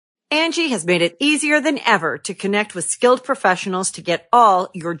Angie has made it easier than ever to connect with skilled professionals to get all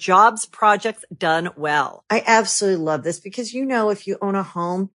your jobs projects done well. I absolutely love this because, if you own a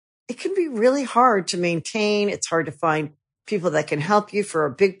home, it can be really hard to maintain. It's hard to find people that can help you for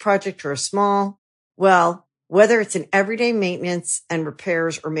a big project or a small. Well, whether it's in everyday maintenance and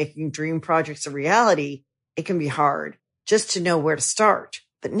repairs or making dream projects a reality, it can be hard just to know where to start.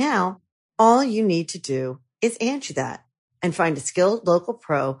 But now all you need to do is Angie that and find a skilled local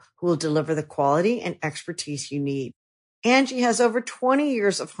pro who will deliver the quality and expertise you need. Angie has over 20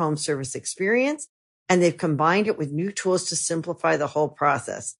 years of home service experience, and they've combined it with new tools to simplify the whole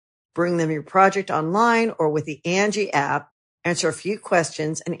process. Bring them your project online or with the Angie app, answer a few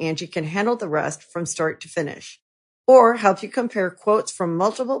questions, and Angie can handle the rest from start to finish. Or help you compare quotes from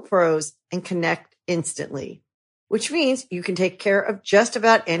multiple pros and connect instantly, which means you can take care of just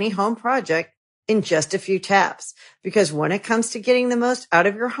about any home project in just a few taps. Because when it comes to getting the most out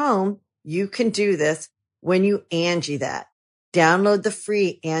of your home, you can do this when you Angie that. Download the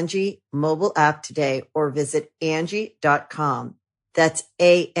free Angie mobile app today or visit Angie.com. That's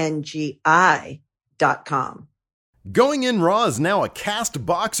ANGI.com. Going In Raw is now a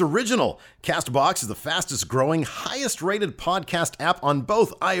CastBox original. CastBox is the fastest growing, highest rated podcast app on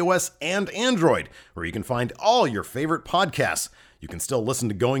both iOS and Android, where you can find all your favorite podcasts. You can still listen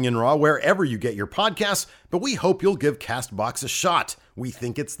to Going In Raw wherever you get your podcasts, but we hope you'll give CastBox a shot. We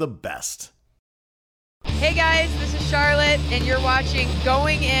think it's the best. Hey guys, this is Charlotte, and you're watching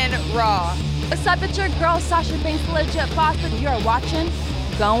Going In Raw. What's up, it's your girl Sasha Banks, legit boss, and you're watching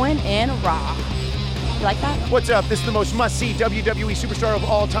Going In Raw. You like that? What's up? This is the most must-see WWE superstar of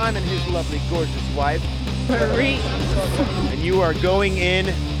all time and his lovely, gorgeous wife, Marie. and you are going in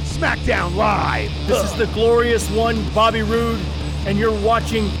SmackDown Live. This is the glorious one, Bobby Roode, and you're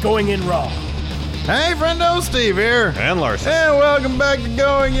watching Going In Raw. Hey, friendo, Steve here. And Larson. And welcome back to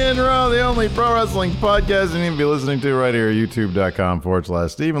Going In Raw, the only pro wrestling podcast you need to be listening to right here at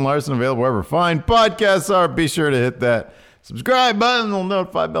youtube.com/Steve and Larson, available wherever fine podcasts are. Be sure to hit that subscribe button. It'll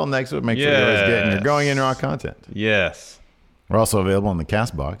notify bell next to it. Make sure you're always getting your Going In Raw content. Yes. We're also available on the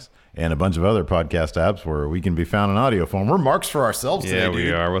CastBox and a bunch of other podcast apps where we can be found in audio form. We're marks for ourselves today, dude. Yeah,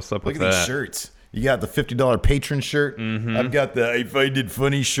 we are. What's up with that? Look at these shirts. You got the $50 patron shirt. Mm-hmm. I've got the If I Did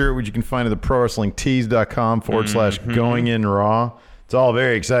Funny shirt, which you can find at the prowrestlingtees.com/Going In Raw. It's all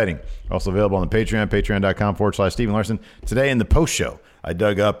very exciting. Also available on the Patreon, patreon.com/Steven Larson. Today in the post show, I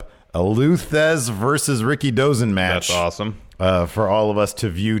dug up a Luthez versus Ricky Dozen match. That's awesome. For all of us to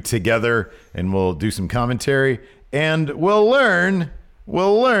view together, and we'll do some commentary, and we'll learn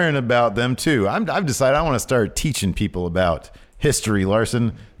about them too. I've decided I want to start teaching people about history,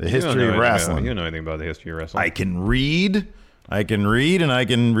 Larson, the history of wrestling. You don't know anything about the history of wrestling. I can read, and I can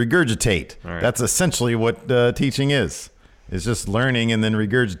regurgitate. Right. That's essentially what teaching is. It's just learning and then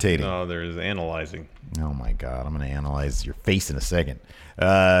regurgitating. Oh, there's analyzing. Oh, my God. I'm going to analyze your face in a second.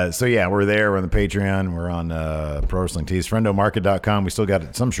 So, yeah, we're there. We're on the Patreon. We're on Pro Wrestling Tees. FriendoMarket.com. We still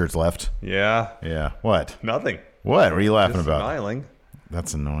got some shirts left. Yeah. Yeah. What? Nothing. What? What are you laughing Just about? smiling.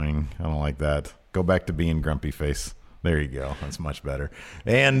 That's annoying. I don't like that. Go back to being grumpy face. There you go. That's much better.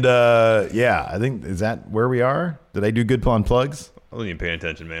 And, yeah, I think, is that where we are? Did I do good on plugs? I wasn't even paying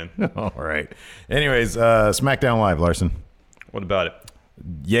attention, man. All right. Anyways, SmackDown Live, Larson. What about it?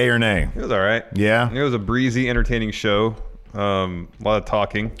 Yay or nay? It was all right. Yeah? It was a breezy, entertaining show. A lot of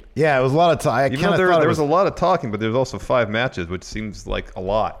talking. Yeah, it was a lot of talking. There was a lot of talking, but there was also 5 matches, which seems like a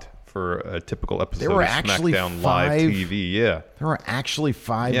lot for a typical episode There were of actually SmackDown 5? Live TV. Yeah. There were actually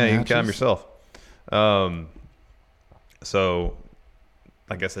 5 Yeah, matches? you can count them yourself. So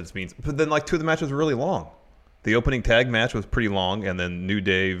I guess that just means, but then like 2 of the matches were really long. The opening tag match was pretty long, and then New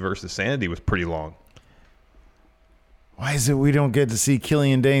Day versus Sanity was pretty long. Why is it we don't get to see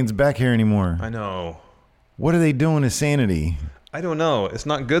Killian Dane's back here anymore? I know. What are they doing to Sanity? I don't know. It's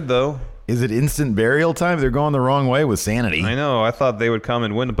not good though. Is it instant burial time? They're going the wrong way with Sanity. I know. I thought they would come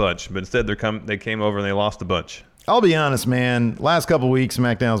and win a bunch, but instead they came over and they lost a bunch. I'll be honest, man. Last couple weeks,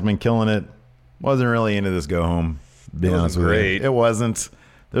 SmackDown's been killing it. Wasn't really into this go home. Be honest with you. It wasn't.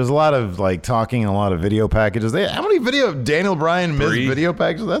 There's a lot of like talking and a lot of video packages. How many Daniel Bryan missed video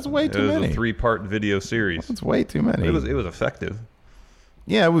packages? That's way too many. It was a 3-part video series. That's way too many. It was effective.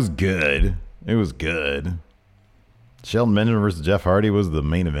 Yeah, it was good. It was good. Shelton Benjamin versus Jeff Hardy was the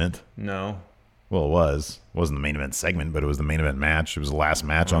main event. No. Well, it was. It wasn't the main event segment, but it was the main event match. It was the last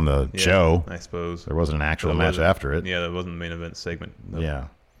match on the show. I suppose. There wasn't an actual match after it. Yeah, that wasn't the main event segment. No. Yeah.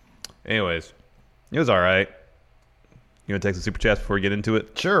 Anyways, it was all right. You want to take some super chats before we get into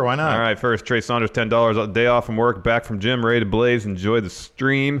it? Sure, why not? All right, first, Trey Saunders, $10. Day off from work, back from gym, ready to blaze. Enjoy the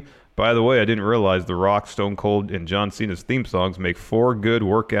stream. By the way, I didn't realize The Rock, Stone Cold, and John Cena's theme songs make for good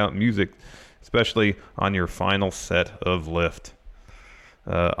workout music, especially on your final set of lift.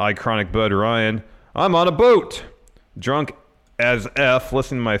 Iconic Bud Ryan, I'm on a boat, drunk as F,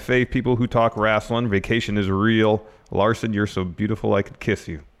 listening to my fave people who talk wrestling. Vacation is real. Larson, you're so beautiful I could kiss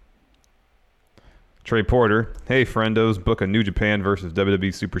you. Trey Porter, hey friendos, book a New Japan versus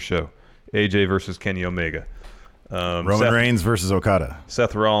WWE Super Show. AJ versus Kenny Omega. Roman Reigns versus Okada.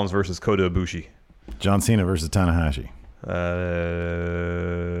 Seth Rollins versus Kota Ibushi. John Cena versus Tanahashi.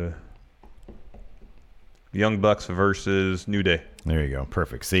 Young Bucks versus New Day. There you go.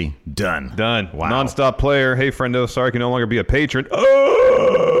 Perfect. See? Done. Wow. Nonstop player. Hey, friendo. Sorry I can no longer be a patron.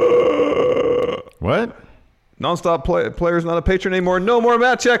 What? Nonstop player's not a patron anymore. No more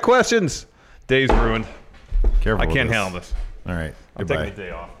Matt Check questions. Day's ruined. Careful. I can't handle this. All right. I'm Goodbye. taking the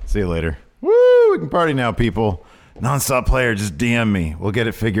day off. See you later. Woo! We can party now, people. Nonstop player, just DM me. We'll get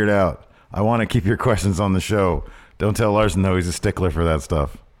it figured out. I want to keep your questions on the show. Don't tell Larson, though. He's a stickler for that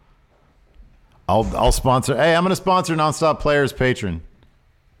stuff. I'll sponsor. Hey, I'm going to sponsor Nonstop Player's patron.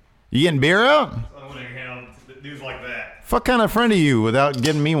 You getting beer out? I don't want to handle news like that. What kind of friend are you without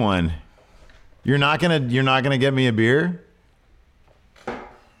getting me one? You're not gonna get me a beer?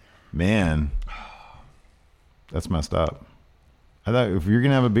 Man. That's messed up. I thought if you're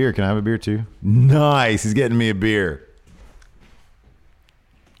gonna have a beer, can I have a beer too? Nice. He's getting me a beer.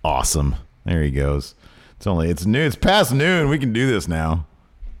 Awesome. There he goes. It's noon. It's past noon. We can do this now.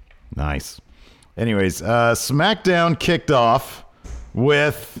 Nice. Anyways, SmackDown kicked off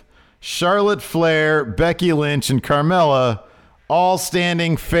with Charlotte Flair, Becky Lynch, and Carmella all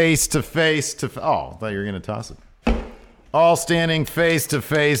standing face to face to. Oh, I thought you were gonna toss it. All standing face to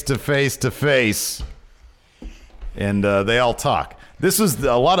face to face to face. And they all talk. This was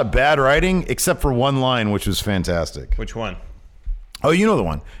a lot of bad writing, except for one line, which was fantastic. Which one? Oh, you know the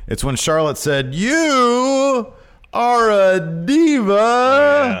one. It's when Charlotte said, "You are a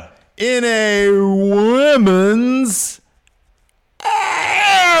diva in a women's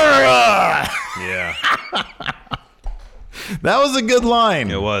era." Yeah. That was a good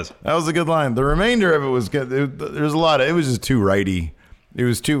line. It was. That was a good line. The remainder of it was good. There's a lot of. It was just too righty.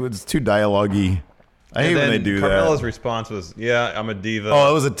 It's too dialogue-y. I hate when they do that. Carmella's response was, "Yeah, I'm a diva."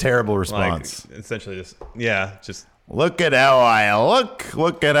 Oh, it was a terrible response. Like, essentially, just look at how I look.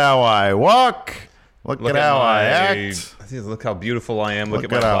 Look at how I walk. Look at how I act. Look how beautiful I am. Look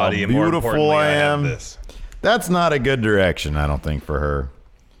at my body. And more beautiful importantly, I am. I have this. That's not a good direction, I don't think, for her.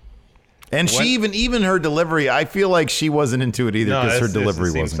 And she even her delivery, I feel like she wasn't into it either because her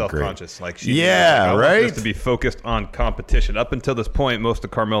delivery wasn't great. Self-conscious. Like she right? Want this to be focused on competition. Up until this point, most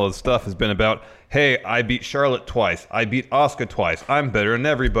of Carmella's stuff has been about, hey, I beat Charlotte twice. I beat Asuka twice. I'm better than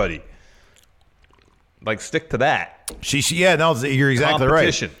everybody. Like, stick to that. You're exactly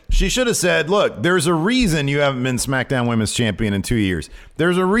right. She should have said, look, there's a reason you haven't been SmackDown Women's Champion in 2 years.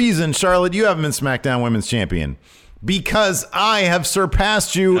 There's a reason, Charlotte, you haven't been SmackDown Women's Champion. Because I have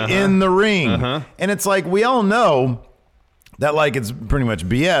surpassed you in the ring. And it's like, we all know that, like, it's pretty much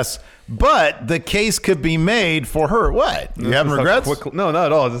BS, but the case could be made for her. What? You having regrets? No, not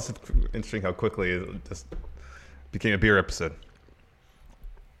at all. It's just interesting how quickly it just became a beer episode.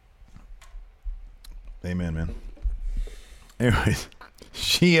 Amen, man. Anyways,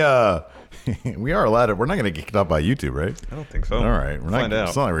 we are allowed to, we're not going to get kicked off by YouTube, right? I don't think so. All right. We're not,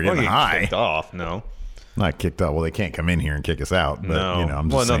 it's not like we're getting high. Kicked off, no. Not kicked off. Well, they can't come in here and kick us out. But, no. I'm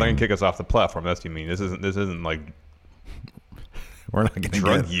just saying. They can kick us off the platform. That's what you mean. This isn't like we're not going to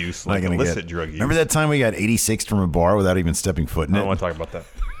drug use, like illicit drug use. Remember that time we got 86 from a bar without even stepping foot in it? I don't want to talk about that.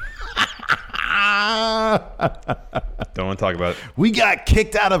 Don't want to talk about it. We got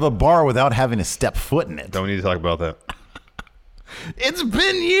kicked out of a bar without having to step foot in it. Don't need to talk about that. It's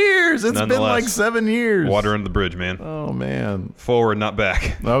been years. It's been like 7 years. Water under the bridge, man. Oh, man. Forward, not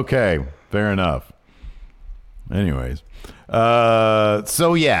back. Okay. Fair enough. Anyways,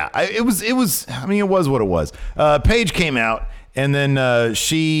 so yeah, it was what it was. Paige came out and then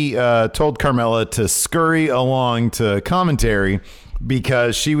she told Carmella to scurry along to commentary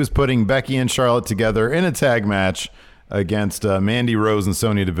because she was putting Becky and Charlotte together in a tag match against Mandy Rose and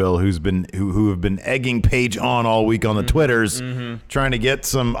Sonya Deville, who have been egging Paige on all week on the Twitters, trying to get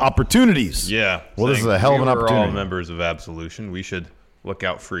some opportunities. Yeah. Well, this is a hell of an opportunity. We're all members of Absolution. We should look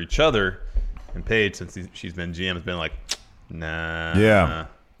out for each other. And Paige, since she's been GM, has been like, nah. Yeah.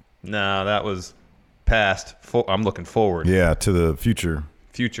 Nah, that was past. I'm looking forward. Yeah, to the future.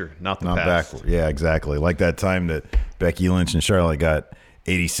 Future, not the past. Not backward. Yeah, exactly. Like that time that Becky Lynch and Charlotte got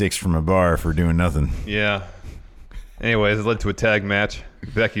 86 from a bar for doing nothing. Yeah. Anyways, it led to a tag match.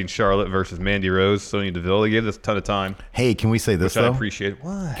 Becky and Charlotte versus Mandy Rose, Sonya Deville. They gave this a ton of time. Hey, can we say this, which though? I appreciate.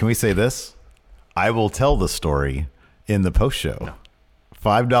 What? Can we say this? I will tell the story in the post show. No.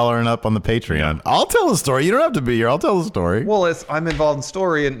 $5 and up on the Patreon. No. I'll tell the story. You don't have to be here. I'll tell the story. Well, I'm involved in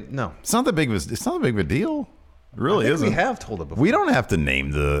story, and no. It's not that big of a, it's not that big of a deal. It really I think isn't. we have told it before. We don't have to name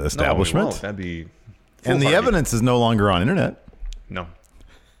the establishment. No, we won't. That'd be and the foolhardy. evidence is no longer on internet. No.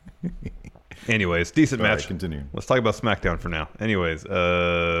 Anyways, decent All right, match. continue. Let's talk about SmackDown for now. Anyways,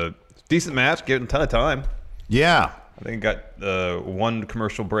 decent match. Gave it a ton of time. Yeah. I think it got one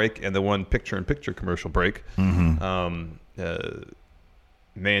commercial break and the one picture-in-picture commercial break. Mm-hmm.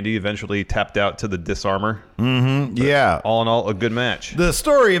 Mandy eventually tapped out to the disarmor. Mm-hmm. Yeah. All in all, a good match. The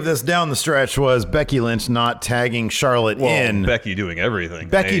story of this down the stretch was Becky Lynch not tagging Charlotte in. Becky doing everything.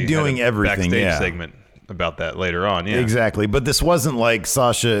 Becky They doing had a everything, backstage yeah. segment about that later on. Yeah, Exactly. But this wasn't like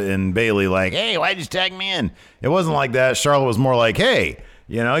Sasha and Bayley like, hey, why'd you tag me in? It wasn't like that. Charlotte was more like, hey,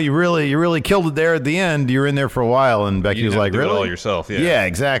 you know, you really killed it there at the end. You were in there for a while. And Becky You was didn't like, have to do it really? all yourself, yeah. Yeah,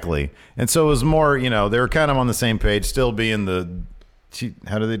 exactly. And so it was more, you know, they were kind of on the same page, still being the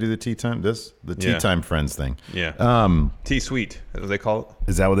how do they do the tea time? The tea Yeah. time friends thing. Yeah. T-Sweet, is what they call it,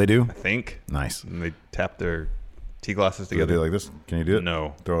 Is that what they do? I think. Nice. And they tap their tea glasses Do they together. do it like this? Can you do it?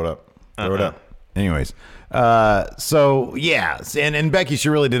 No. Throw it up. Throw it Uh-uh. up. Anyways, so yeah, and Becky, she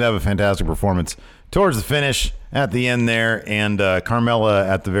really did have a fantastic performance towards the finish at the end there, and Carmella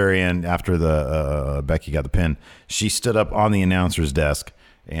at the very end after the Becky got the pin, she stood up on the announcer's desk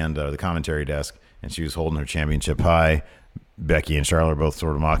and the commentary desk, and she was holding her championship high. Becky and Charlotte are both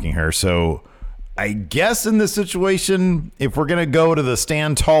sort of mocking her. So I guess in this situation, if we're gonna go to the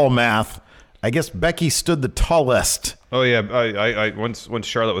stand tall math, I guess Becky stood the tallest. Oh yeah, I once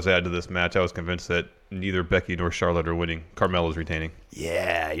Charlotte was added to this match, I was convinced that neither Becky nor Charlotte are winning. Carmella's retaining.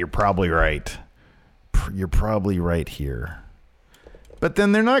 Yeah, you're probably right. You're probably right here. But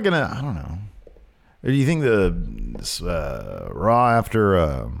then they're not gonna. I don't know. Do you think the Raw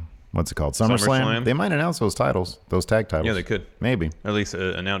after what's it called, SummerSlam? They might announce those titles, those tag titles. Yeah, they could. Maybe. Or at least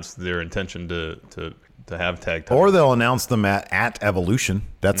announce their intention to have tag titles. Or they'll announce them at Evolution.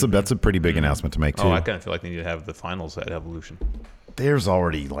 That's a pretty big announcement to make too. Oh, I kind of feel like they need to have the finals at Evolution. There's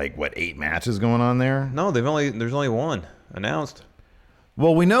already like 8 matches going on there. No, there's only one announced.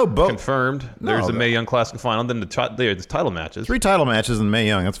 Well, we know both Confirmed. No, There's a Mae Young Classic final, then there's title matches. 3 title matches in Mae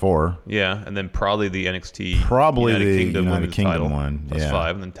Young. That's 4. Yeah, and then probably the NXT Probably United the Kingdom United women's Kingdom title. one, That's yeah.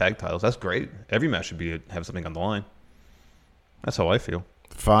 5, and then tag titles. That's great. Every match should have something on the line. That's how I feel.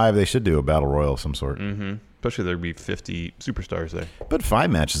 5. They should do a battle royal of some sort. Mm-hmm. Especially there'd be 50 superstars there. But 5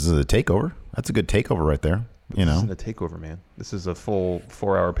 matches is a takeover. That's a good takeover right there. You This know. isn't a takeover, man. This is a full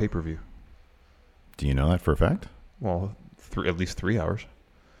 4-hour pay-per-view. Do you know that for a fact? Well, at least 3 hours.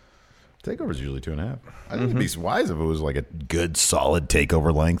 Takeover's usually 2.5. I think it'd be wise if it was like a good, solid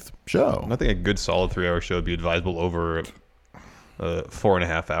takeover length show. I think a good solid 3-hour show would be advisable over a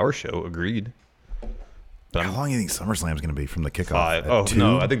 4.5-hour show. Agreed. But How long do you think SummerSlam's going to be from the kickoff? 5. At Oh, 2?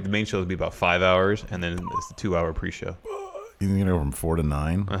 no. I think the main show would be about 5 hours, and then it's the 2-hour pre-show. You think it'll go from 4 to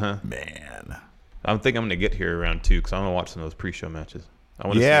 9? Uh-huh. Man. I think I'm going to get here around 2 because I want to watch some of those pre-show matches. I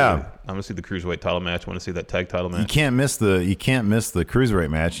want to see the Cruiserweight title match. I want to see that tag title match. You can't miss the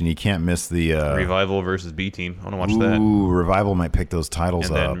Cruiserweight match, and you can't miss the Revival versus B-Team. I want to watch that. Revival might pick those titles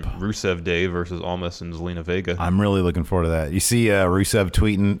And up. then Rusev Day versus Almas and Zelina Vega. I'm really looking forward to that. You see Rusev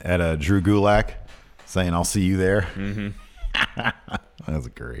tweeting at Drew Gulak saying, "I'll see you there." Mm-hmm. That's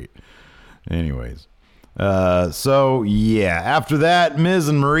great. Anyways, so yeah, after that, Miz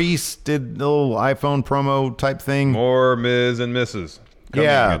and Maurice did a little iPhone promo type thing. More Miz and Mrs. coming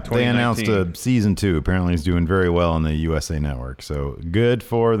Yeah, in they announced 2019. a season 2. Apparently, he's doing very well on the USA Network. So good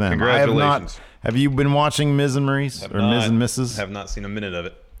for them. Congratulations. Have you been watching Miz and Maurice or Miz and Mrs.? Have not seen a minute of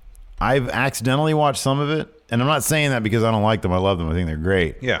it. I've accidentally watched some of it, and I'm not saying that because I don't like them. I love them. I think they're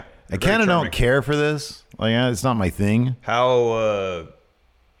great. Yeah. I kind of don't care for this. Like, it's not my thing. How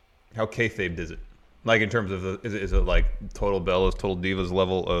kayfabed is it? Like in terms of is it like Total Bellas, Total Divas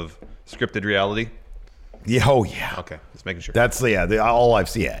level of scripted reality? Yeah. Oh, yeah. Okay, just making sure. That's all I've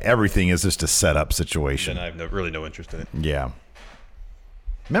seen. Yeah, everything is just a setup situation. Then I have really no interest in it. Yeah.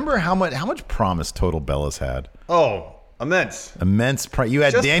 Remember how much promise Total Bellas had? Oh, immense. You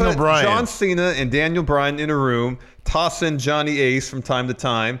had Just Daniel put Bryan. John Cena and Daniel Bryan in a room. Toss in Johnny Ace from time to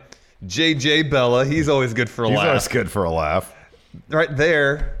time. JJ Bella, he's always good for a He's laugh. always good for a laugh. Right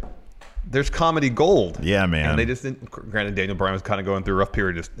there, there's comedy gold. Yeah, man. And they just didn't. Granted, Daniel Bryan was kind of going through a rough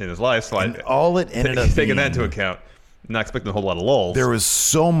period in his life, so And all it ended up taking that being- into account, not expecting a whole lot of lulls. There was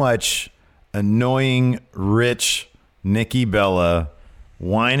so much annoying, rich Nikki Bella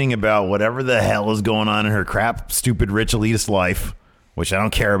whining about whatever the hell is going on in her crap, stupid, rich elitist life, which I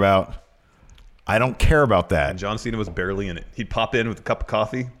don't care about. I don't care about that. And John Cena was barely in it. He'd pop in with a cup of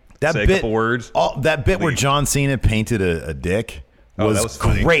coffee, That say bit, a couple words. That bit where John Cena painted a dick was, that was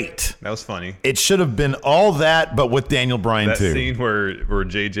funny. Great. That was funny. It should have been all that, but with Daniel Bryan, that too. scene where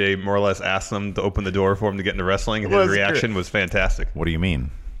JJ more or less asked them to open the door for him to get into wrestling, and his reaction was fantastic. What do you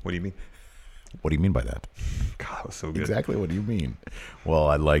mean? What do you mean? What do you mean by that? God, that was so good. Exactly what do you mean? Well,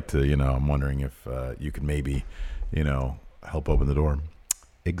 I'd like to, I'm wondering if you could maybe, help open the door.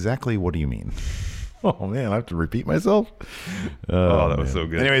 Exactly what do you mean? Oh, man, I have to repeat myself? That was so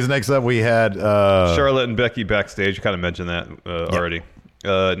good. Anyways, next up we had... Charlotte and Becky backstage. You kind of mentioned that already.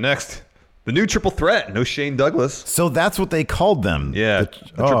 Next, the new Triple Threat. No Shane Douglas. So that's what they called them. Yeah, the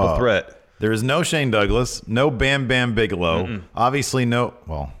Triple Threat. There is no Shane Douglas, no Bam Bam Bigelow. Mm-mm. Obviously no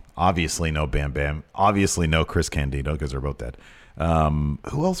Bam Bam. Obviously no Chris Candido because they're both dead.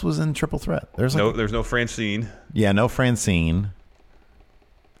 Who else was in Triple Threat? There's no Francine. Yeah, no Francine.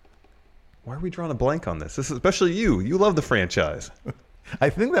 Why are we drawing a blank on this? This is especially you. You love the franchise.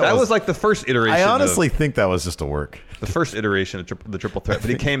 I think that was like the first iteration. I honestly think that was just a work. The first iteration of the Triple Threat. But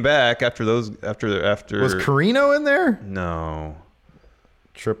he came back after those. After was Carino in there? No.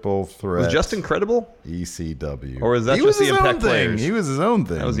 Triple Threat. Was Just Incredible? ECW. Or was that just the Impact Players? He was his own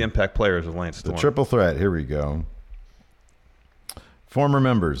thing. That was the Impact Players with Lance Storm. The Triple Threat. Here we go. Former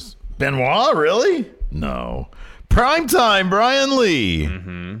members. Benoit, really? No. Primetime Brian Lee.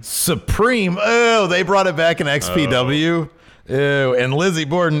 Mm-hmm. Supreme. Oh, they brought it back in XPW. Oh. Ew. And Lizzie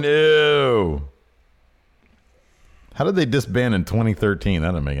Borden. Ew. How did they disband in 2013? That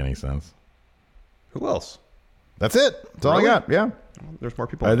doesn't make any sense. Who else? That's it. That's all I got. Yeah. There's more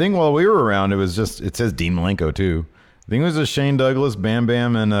people. I think while we were around, it says Dean Malenko too. I think it was just Shane Douglas, Bam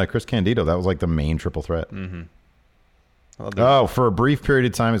Bam, and Chris Candido. That was like the main Triple Threat. Mm-hmm. Oh, for a brief period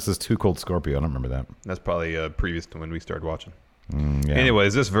of time, it says Too Cold Scorpio. I don't remember that. That's probably previous to when we started watching. Yeah.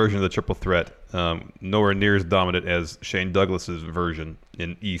 Anyways, this version of the Triple Threat, nowhere near as dominant as Shane Douglas's version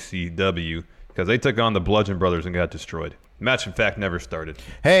in ECW, because they took on the Bludgeon Brothers and got destroyed. Match, in fact, never started.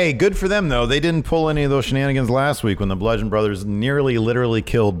 Hey, good for them, though. They didn't pull any of those shenanigans last week when the Bludgeon Brothers nearly literally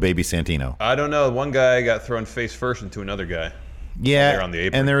killed Baby Santino. I don't know. One guy got thrown face first into another guy. Yeah, on the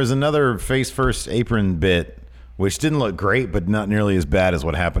apron. And there was another face first apron bit, which didn't look great, but not nearly as bad as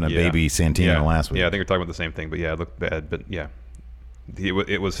what happened to Baby Santino last week. Yeah, I think we're talking about the same thing, but yeah, it looked bad. But yeah,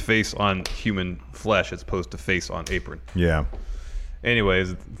 it was face on human flesh as opposed to face on apron. Yeah.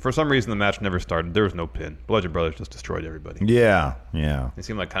 Anyways, for some reason the match never started. There was no pin. Bludgeon Brothers just destroyed everybody. Yeah. It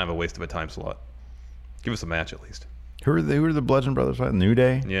seemed like kind of a waste of a time slot. Give us a match at least. Who are the Bludgeon Brothers fighting? New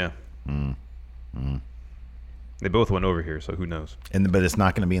Day? Yeah. They both went over here, so who knows? But it's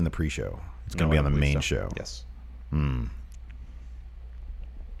not going to be in the pre-show. It's going to be on the main show. Yes.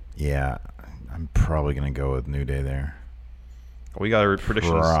 Yeah, I'm probably going to go with New Day there. We got our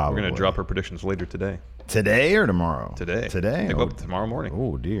predictions. Probably. We're going to drop our predictions later today. Today or tomorrow? Today. Today? They go up tomorrow morning.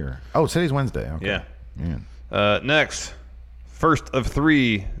 Oh, dear. Oh, today's Wednesday. Okay. Yeah. Next, first of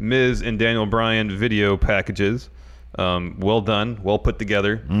 3 Miz and Daniel Bryan video packages. Well done. Well put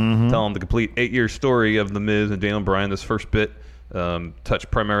together. Mm-hmm. Telling the complete 8-year story of the Miz and Daniel Bryan. This first bit touched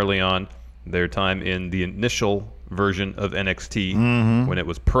primarily on their time in the initial version of NXT when it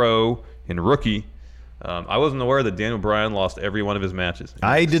was pro and rookie. I wasn't aware that Daniel Bryan lost every one of his matches.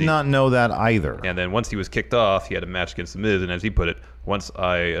 I did not know that either. And then once he was kicked off, he had a match against The Miz. And as he put it, once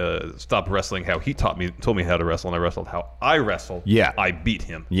I stopped wrestling how he told me how to wrestle, and I wrestled how I wrestle, I beat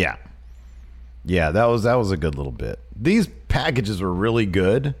him. Yeah. Yeah, that was a good little bit. These packages were really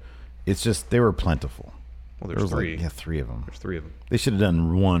good. It's just they were plentiful. Well, there's 3. 3 of them. There's 3 of them. They should have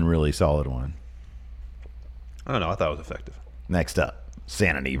done one really solid one. I don't know. I thought it was effective. Next up,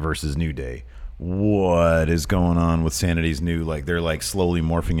 Sanity versus New Day. What is going on with Sanity's new? They're slowly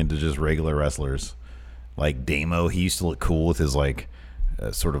morphing into just regular wrestlers. Like Damo, he used to look cool with his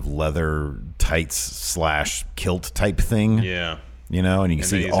sort of leather tights / kilt type thing. Yeah. And you can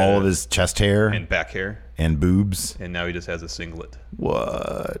see all of his chest hair and back hair and boobs. And now he just has a singlet.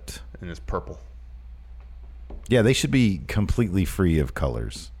 What? And it's purple. Yeah, they should be completely free of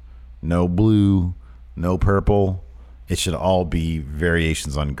colors. No blue, no purple. It should all be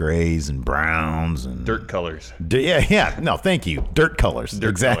variations on grays and browns and dirt colors. Yeah. No, thank you. Dirt colors.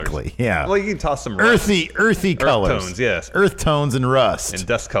 Exactly. Colors. Yeah. Well, you can toss some rust. Earthy colors. Earth tones, yes. Earth tones and rust.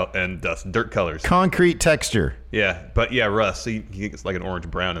 And dust. Dirt colors. Concrete texture. Yeah, but rust. So you get like an orange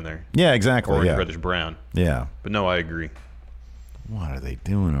brown in there. Yeah, exactly. Orange reddish brown. Yeah. But no, I agree. What are they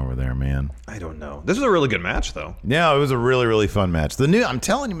doing over there, man? I don't know. This is a really good match, though. Yeah, it was a really, really fun match. I'm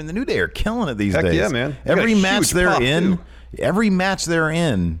telling you, the New Day are killing it these days. Yeah, man. Every match they're in Every match they're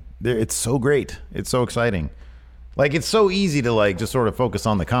in, it's so great. It's so exciting. Like, it's so easy to like just sort of focus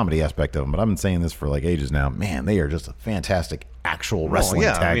on the comedy aspect of them, but I've been saying this for like ages now. Man, they are just a fantastic actual wrestling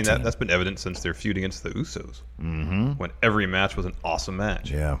tag team. That's been evident since their feud against the Usos. Mm-hmm. When every match was an awesome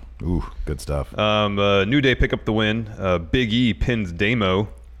match. Yeah. Ooh, good stuff. New Day pick up the win. Big E pins Damo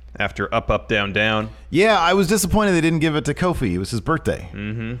after up, down, down. Yeah, I was disappointed they didn't give it to Kofi. It was his birthday.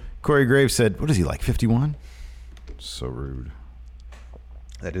 Mm-hmm. Corey Graves said, what is he, like 51? So rude.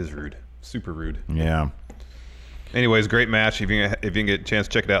 That is rude. Super rude. Yeah. Anyways, great match. If you can get a chance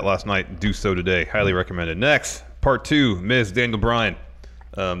to check it out last night, do so today. Highly recommended. Next, part 2, Miz, Daniel Bryan.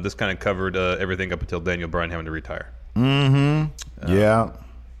 This kind of covered everything up until Daniel Bryan having to retire. Mm-hmm. Yeah.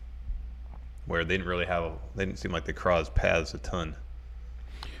 Where they didn't seem like they crossed paths a ton.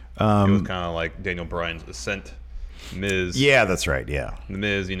 It was kind of like Daniel Bryan's ascent. Miz. Yeah, that's right. Yeah. The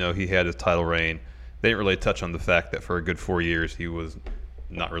Miz, he had his title reign. They didn't really touch on the fact that for a good 4 years he was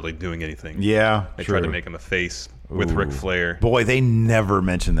not really doing anything. Yeah, they tried to make him a face with Ric Flair. Boy, they never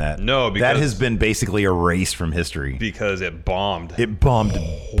mentioned that. No, because that has been basically erased from history. Because it bombed. It bombed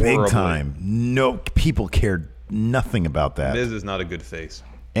big time. No, people cared nothing about that. Miz is not a good face.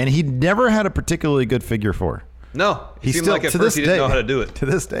 And he never had a particularly good figure 4. No, he seemed like at first he didn't know how to do it. To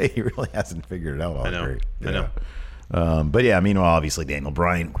this day, he really hasn't figured it out all great. I know. But yeah, meanwhile, obviously, Daniel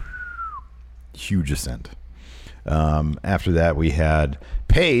Bryan, huge ascent. After that, we had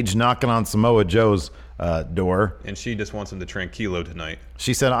Paige knocking on Samoa Joe's door. And she just wants him to tranquilo tonight.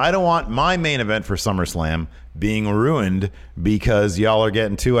 She said, I don't want my main event for SummerSlam being ruined because y'all are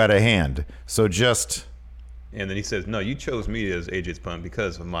getting too out of hand. So just... And then he says, no, you chose me as AJ's opponent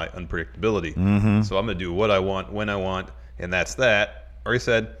because of my unpredictability. Mm-hmm. So I'm going to do what I want, when I want, and that's that. Or he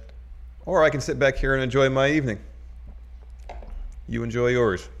said, or I can sit back here and enjoy my evening. You enjoy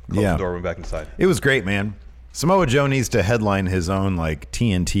yours. Close the door, went back inside. It was great, man. Samoa Joe needs to headline his own like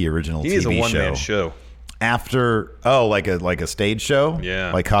TNT original TV show. He needs a one-man show. After, like a stage show?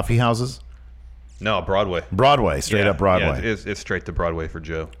 Yeah. Like coffee houses? No, Broadway. Broadway, straight up Broadway. Yeah, it's straight to Broadway for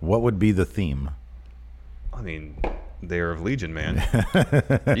Joe. What would be the theme? I mean, they are of Legion, man.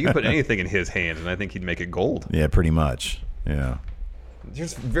 You can put anything in his hands, and I think he'd make it gold. Yeah, pretty much. Yeah.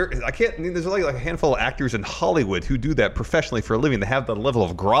 There's like a handful of actors in Hollywood who do that professionally for a living. They have the level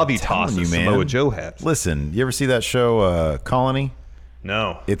of gravitas that Samoa Joe has. Listen, you ever see that show Colony?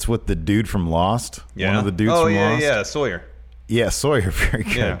 No. It's with the dude from Lost. Yeah. One of the dudes from Lost. Yeah, Sawyer. Yeah, Sawyer. Very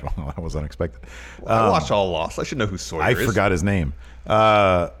good. Yeah. Well, that was unexpected. I watched all Lost. I should know who Sawyer is. I forgot his name.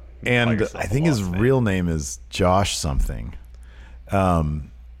 And I think his real name is Josh something.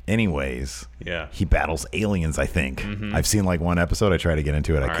 Anyways, yeah, he battles aliens, I think. Mm-hmm. I've seen like one episode. I tried to get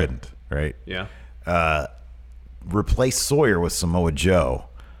into it. I couldn't. Right? Yeah. Replace Sawyer with Samoa Joe.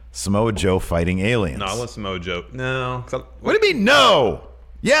 Samoa Joe fighting aliens. No, I want Samoa Joe. No. What do you mean, no?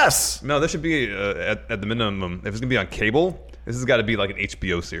 Yes. No, this should be at the minimum. If it's going to be on cable, this has got to be like an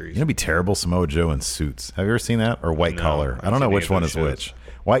HBO series. You know, it'd be terrible Samoa Joe in Suits. Have you ever seen that? Or White Collar? I don't know which one is which.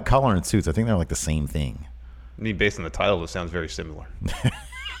 White Collar and Suits, I think they're like the same thing. I mean, based on the title, it sounds very similar.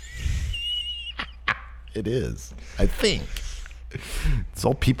 It is, I think. It's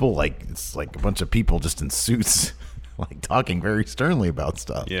all people it's like a bunch of people just in suits, like talking very sternly about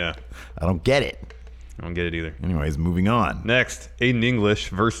stuff. Yeah. I don't get it. I don't get it either. Anyways, moving on. Next, Aiden English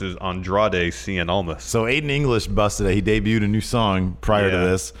versus Andrade Cien Almas. So Aiden English busted it. He debuted a new song prior to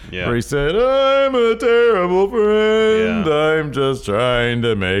this where he said, I'm a terrible friend. Yeah. I'm just trying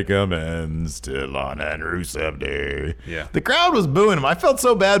to make amends till on an Rusev Day. Yeah. The crowd was booing him. I felt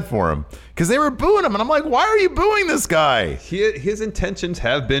so bad for him because they were booing him. And I'm like, why are you booing this guy? His intentions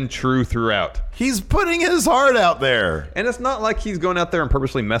have been true throughout. He's putting his heart out there. And it's not like he's going out there and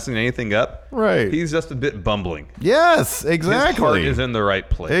purposely messing anything up. Right. He's just a bit bumbling. Yes, exactly. His heart is in the right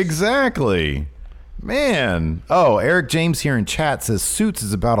place. Exactly. Man. Oh, Eric James here in chat says Suits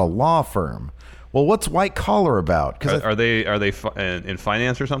is about a law firm. Well, what's White Collar about? Because are they in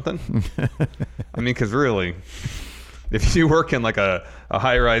finance or something? I mean, because really, if you work in like a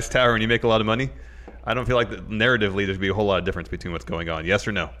high-rise tower and you make a lot of money, I don't feel like narratively there'd be a whole lot of difference between what's going on. Yes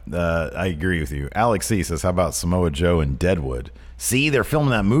or no? I agree with you. Alex C says, how about Samoa Joe and Deadwood? See, they're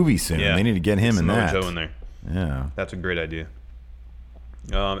filming that movie soon. Yeah. They need to get him in that. Samoa Joe in there. Yeah. That's a great idea.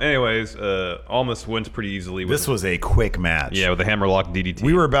 Anyways, Almas wins pretty easily. This was a quick match. Yeah, with a hammerlock DDT.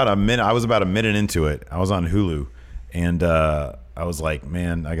 We were about a minute. I was about a minute into it. I was on Hulu, and I was like,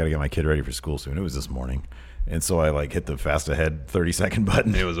 man, I got to get my kid ready for school soon. It was this morning. And so I hit the fast ahead 30-second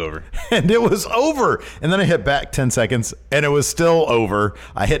button. It was over. And it was over. And then I hit back 10 seconds, and it was still over.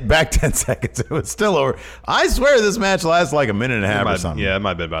 I hit back 10 seconds. It was still over. I swear this match lasted like a minute and a half or something. Yeah, it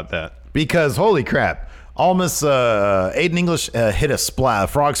might have been about that. Because, holy crap, Almost Aiden English hit a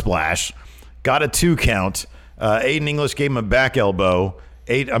frog splash, got a 2 count. Aiden English gave him a back elbow.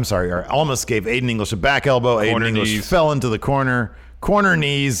 Almost gave Aiden English a back elbow. Corner Aiden English knees. fell into the corner. Corner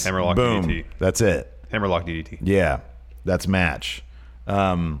knees. Hammerlock boom. DDT. That's it. Hammerlock DDT. Yeah, that's match.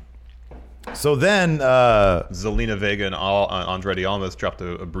 So then, Zelina Vega and Andrade Almas dropped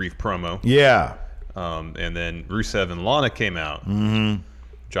a brief promo. yeah, And then Rusev and Lana came out.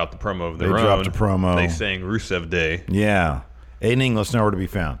 Dropped a promo of their They own. dropped a promo. They sang Rusev Day. yeah. Aiden English nowhere to be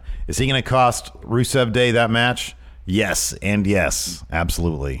found. Is he going to cost Rusev Day that match? Yes, and yes,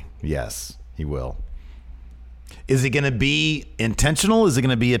 absolutely, yes, he will. Is it going to be intentional? Is it going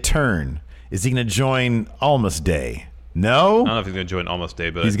to be a turn? Is he going to join Almas Day? No, I don't know if he's going to join Almost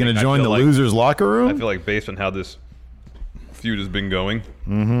Day, but he's going to I join feel the like- losers' locker room. I feel like based on how this feud has been going,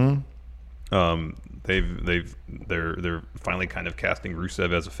 they're finally kind of casting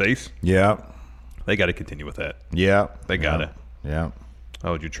Rusev as a face. Yeah, They got to continue with that. yeah, They got it. Yeah.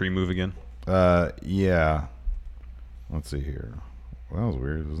 Oh, did your tree move again? Yeah. Let's see here. Well, that was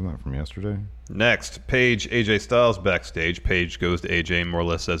weird. Isn't that from yesterday? Next, Paige, AJ Styles backstage. Paige goes to AJ and more or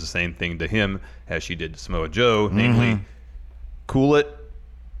less says the same thing to him as she did to Samoa Joe, namely, cool it.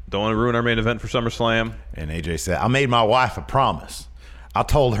 Don't want to ruin our main event for SummerSlam. And AJ said, I made my wife a promise. I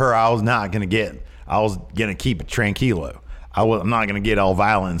told her I was going to keep it tranquilo. I'm not going to get all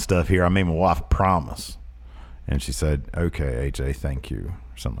violent and stuff here. I made my wife a promise. And she said, okay, AJ, thank you.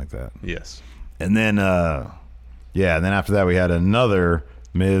 Or something like that. Yes. And then, and then after that, we had another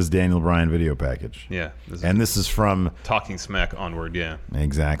Ms. Daniel Bryan video package. Yeah. This is from... Talking Smack onward, yeah.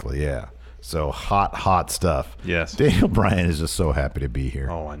 Exactly, yeah. So hot stuff. Yes. Daniel Bryan is just so happy to be here.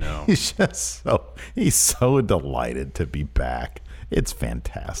 Oh, I know. He's so delighted to be back. It's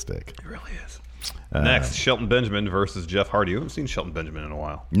fantastic. It really is. Next, Shelton Benjamin versus Jeff Hardy. We haven't seen Shelton Benjamin in a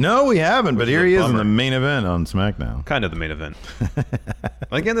while. No, we haven't, but Which is here a he is in bummer. the main event on SmackDown. Kind of the main event.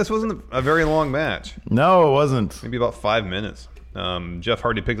 Again, this wasn't a very long match. No, it wasn't. Maybe about 5 minutes. Jeff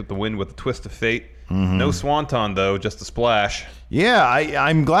Hardy picked up the win with a twist of fate. No swanton, though, just a splash. Yeah,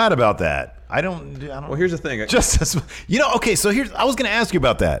 I'm glad about that. I don't. Well, here's the thing. Okay, so I was going to ask you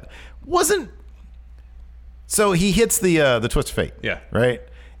about that. So he hits the twist of fate. Yeah. Right?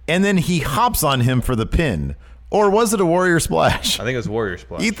 And then he hops on him for the pin. Or was it a warrior splash? I think it was Warrior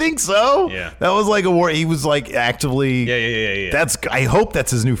Splash. You think so? Yeah. That was like a war. He was like actively. Yeah. I hope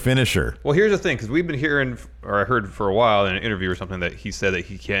that's his new finisher. Well, here's the thing, because we've been hearing, or I heard for a while in an interview or something, that he said that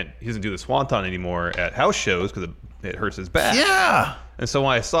he doesn't do the swanton anymore at house shows because it hurts his back. Yeah. And so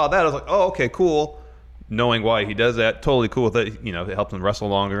when I saw that, I was like, oh, okay, cool. Knowing why he does that, totally cool with it. You know, it helps him wrestle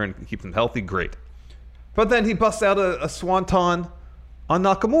longer and keeps him healthy. Great. But then he busts out a swanton on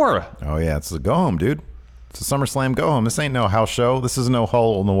Nakamura. Oh yeah, it's a go home, dude. It's a SummerSlam go home. This ain't no house show. This is no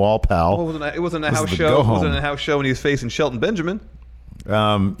hole in the wall, pal. Well, it wasn't a This is house the show. go It wasn't home. a house show when he was facing Shelton Benjamin.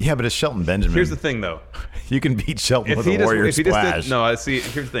 Yeah, but it's Shelton Benjamin. Here's the thing, though. You can beat Shelton with If a he warrior just splash.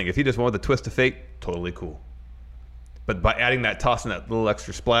 here's the thing. If he just went with the twist of fate, totally cool. But by adding that, tossing that little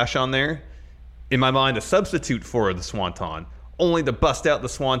extra splash on there, in my mind, a substitute for the swanton, only to bust out the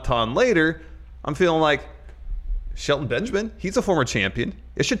swanton later, I'm feeling like Shelton Benjamin, he's a former champion.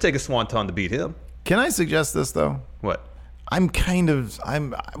 It should take a swanton to beat him. Can I suggest this though? What? I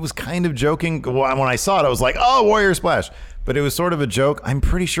was kind of joking. When I saw it, I was like, oh, warrior splash. But it was sort of a joke. I'm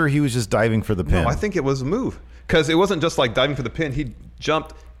pretty sure he was just diving for the pin. No, I think it was a move. Because it wasn't just like diving for the pin. He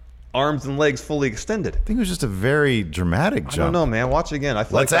jumped arms and legs fully extended. I think it was just a very dramatic jump. I don't know, man. Watch it again. I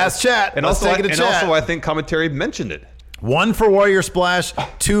feel Let's like ask chat. And Let's also, take it to and chat. also, I think commentary mentioned it. 1 for warrior splash,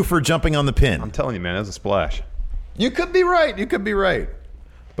 2 for jumping on the pin. I'm telling you, man, that was a splash. You could be right.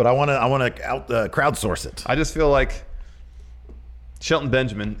 But I want to crowdsource it. I just feel like Shelton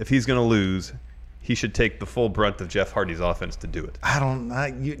Benjamin, if he's going to lose, he should take the full brunt of Jeff Hardy's offense to do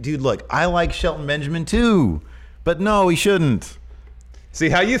it. Dude, look, I like Shelton Benjamin too, but no, he shouldn't. See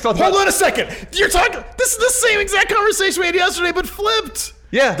how you felt. Hold on a second. You're talking. This is the same exact conversation we had yesterday, but flipped.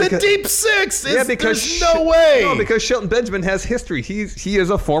 Yeah, the because- deep six. Yeah, because there's no way. No, because Shelton Benjamin has history. He is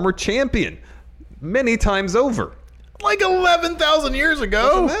a former champion, many times over. Like 11,000 years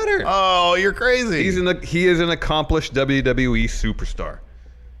ago. Doesn't matter. Oh, you're crazy. He is an accomplished WWE superstar.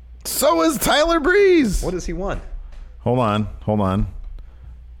 So is Tyler Breeze. What has he won? Hold on.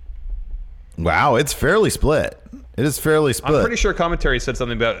 Wow, it's fairly split. It is fairly split. I'm pretty sure commentary said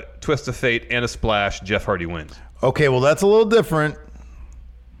something about twist of fate and a splash. Jeff Hardy wins. Okay, well, that's a little different.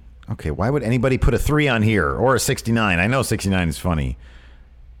 Okay, why would anybody put a 3 on here or a 69? I know 69 is funny.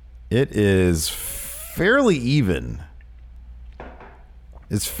 It is fairly even.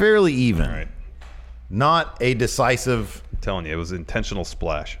 It's fairly even. All right. Not a decisive. I'm telling you, it was an intentional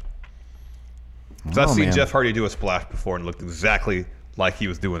splash. So I've seen Jeff Hardy do a splash before and it looked exactly like he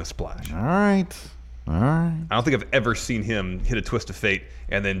was doing a splash. All right. I don't think I've ever seen him hit a twist of fate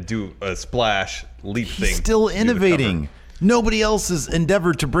and then do a splash leap thing. He's still innovating. Nobody else has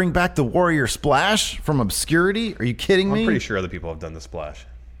endeavored to bring back the Warrior Splash from obscurity. Are you kidding me? I'm pretty sure other people have done the splash.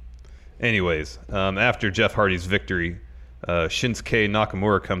 Anyways, after Jeff Hardy's victory, Shinsuke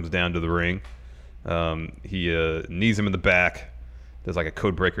Nakamura comes down to the ring. He knees him in the back, does like a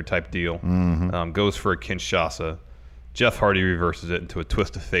code breaker type deal, goes for a Kinshasa. Jeff Hardy reverses it into a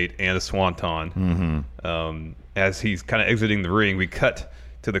twist of fate and a swanton. As he's kind of exiting the ring, we cut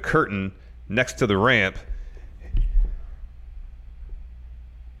to the curtain next to the ramp.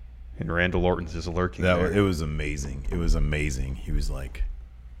 And Randall Orton's just lurking there. It was amazing. It was amazing. He was like...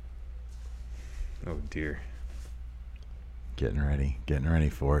 Oh, dear. Getting ready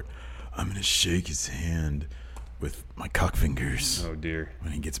for it. I'm going to shake his hand with my cock fingers. Oh, dear.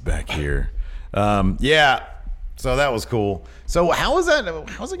 When he gets back here. Yeah. So that was cool. So how's it going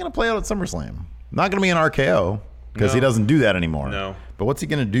to play out at SummerSlam? Not going to be an RKO because he doesn't do that anymore. No. But what's he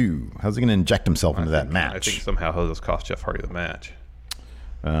going to do? How's he going to inject himself into that match? I think somehow he'll just cost Jeff Hardy the match.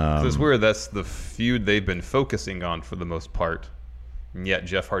 It's weird. That's the feud they've been focusing on for the most part. And yet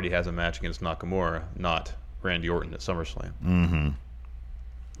Jeff Hardy has a match against Nakamura, not Randy Orton at SummerSlam.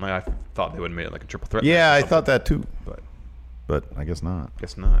 Mm-hmm. I thought they would have made it like a triple threat. Yeah, I thought that too. But I guess not.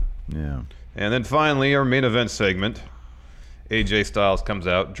 Guess not. Yeah. And then finally, our main event segment. AJ Styles comes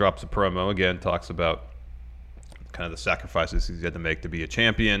out, drops a promo, again, talks about kind of the sacrifices he's had to make to be a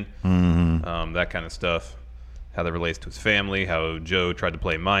champion, that kind of stuff, how that relates to his family, how Joe tried to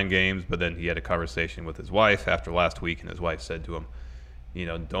play mind games, but then he had a conversation with his wife after last week, and his wife said to him,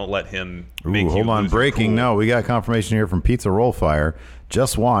 don't let him make you hold on, lose your breaking. cool. No, we got confirmation here from Pizza Roll Fire.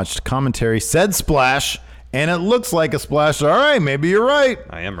 Just watched. Commentary said splash, and it looks like a splash. All right, maybe you're right.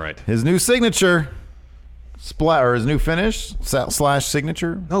 I am right. His new signature, or his new finish, slash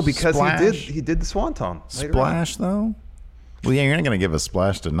signature. No, because splash. he did the swanton. Splash, though? Well, yeah, you're not going to give a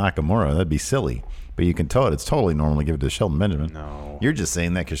splash to Nakamura. That'd be silly. But you can tell it. It's totally normal to give it to Shelton Benjamin. No. You're just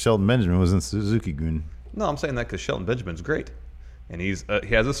saying that because Shelton Benjamin was in Suzuki-gun. No, I'm saying that because Shelton Benjamin's great. And he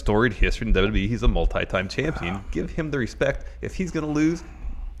has a storied history in WWE. He's a multi-time champion. Give him the respect. If he's going to lose,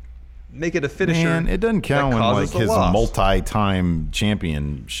 make it a finisher. Man, it doesn't count when like his loss. multi-time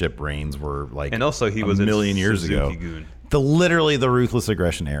championship reigns were like and also he was a million years ago. Literally the Ruthless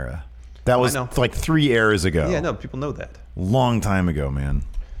Aggression era. That was like 3 eras ago. Yeah, no, people know that. Long time ago, man.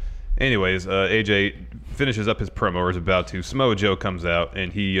 Anyways, AJ finishes up his promo, or is about to. Samoa Joe comes out,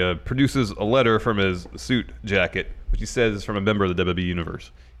 and he produces a letter from his suit jacket, which he says is from a member of the WWE Universe.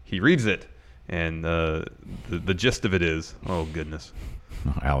 He reads it, and the gist of it is, oh, goodness.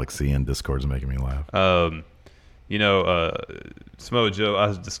 Alex C. in Discord's making me laugh. Samoa Joe, I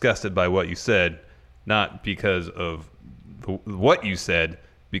was disgusted by what you said, not because of what you said,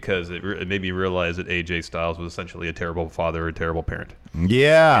 because it made me realize that AJ Styles was essentially a terrible father or a terrible parent.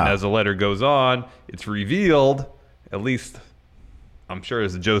 Yeah. And as the letter goes on, it's revealed, at least I'm sure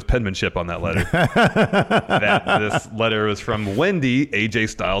there's a Joe's penmanship on that letter, that this letter was from Wendy, AJ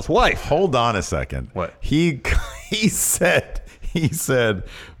Styles' wife. Hold on a second. What? He said,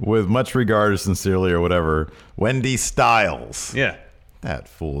 with much regard, sincerely, or whatever, Wendy Styles. Yeah. That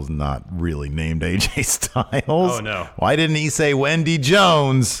fool's not really named AJ Styles. Oh, no. Why didn't he say Wendy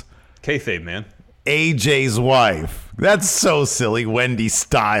Jones? Kayfabe, man. AJ's wife. That's so silly. Wendy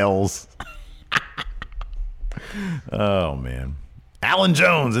Styles. Oh, man. Alan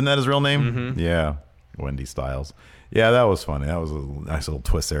Jones. Isn't that his real name? Mm-hmm. Yeah. Wendy Styles. Yeah, that was funny. That was a nice little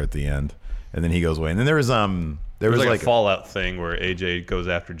twist there at the end. And then he goes away. And then there was like a Fallout thing where AJ goes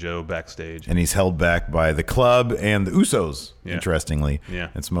after Joe backstage. And he's held back by the club and the Usos, Yeah. interestingly. Yeah.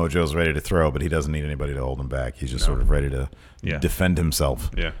 And Samoa Joe's ready to throw, but he doesn't need anybody to hold him back. He's just sort of ready to defend himself.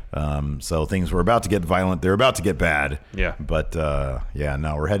 Yeah. So things were about to get violent. They're about to get bad. Yeah. But,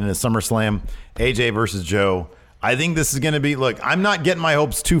 no, we're heading to SummerSlam. AJ versus Joe. I think this is going to be, look, I'm not getting my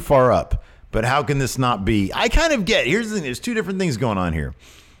hopes too far up, but how can this not be? I kind of get, here's the thing, there's two different things going on here.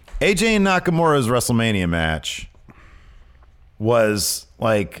 AJ and Nakamura's WrestleMania match was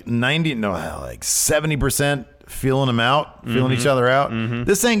like 70% feeling them out, feeling each other out. Mm-hmm.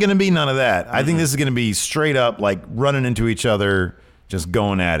 This ain't going to be none of that. I think this is going to be straight up like running into each other, just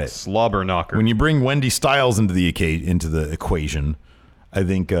going at it. Slobber knocker. When you bring Wendy Styles into the equation, I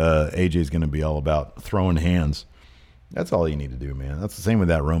think AJ is going to be all about throwing hands. That's all you need to do, man. That's the same with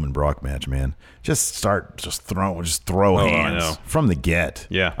that Roman Brock match, man. Just throw hands from the get.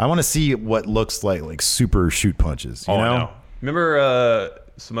 Yeah. I want to see what looks like super shoot punches. You know? I know. Remember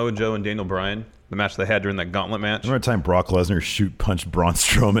Samoa Joe and Daniel Bryan The match they had during that gauntlet match. Remember the time Brock Lesnar punched Braun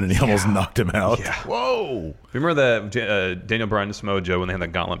Strowman and he almost knocked him out? Yeah. Whoa. Remember that Daniel Bryan and Samoa Joe when they had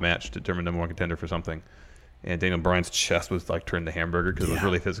that gauntlet match to determine number one contender for something? And Daniel Bryan's chest was like turned to hamburger because it was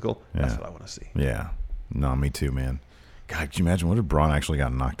really physical. Yeah. That's what I want to see. Yeah. No, me too, man. God, could you imagine what if Braun actually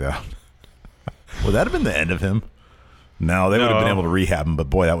got knocked out? Would that have been the end of him? No, they would have been able to rehab him, but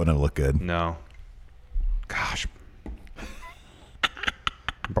boy, that wouldn't have looked good. No. Gosh.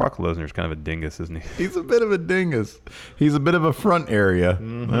 Brock Lesnar's kind of a dingus, isn't he? He's a bit of a dingus. He's a bit of a front area.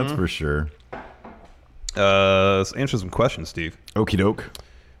 That's for sure. Let's answer some questions, Steve. Okie doke.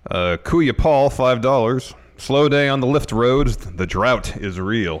 Kuya Paul, $5. Slow day on the lift roads. The drought is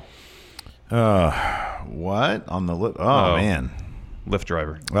real. What? On the lift? Oh, man. Lift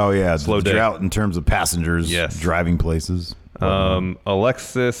driver. Oh, yeah. Slow the day. drought in terms of passengers driving places.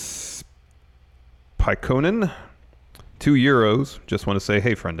 Alexis Pykonen, €2. Just want to say,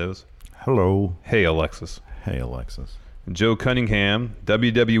 hey, friendos. Hello. Hey, Alexis. Hey, Alexis. Joe Cunningham,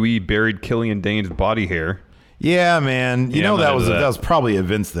 WWE buried Killian Dane's body hair. Yeah, man. You know that was probably a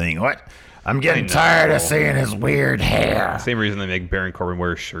Vince thing. What? I'm getting tired of seeing his weird hair. Same reason they make Baron Corbin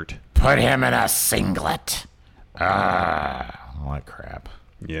wear a shirt. Put him in a singlet. All that crap.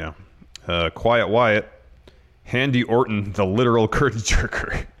 Yeah. Quiet Wyatt, Handy Orton, the literal curtain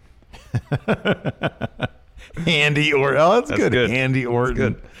jerker. Handy Orton. Oh, that's good. Handy Orton.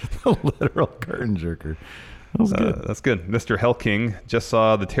 That's good. The literal curtain jerker. That was good. That's good. Mr. Helking, just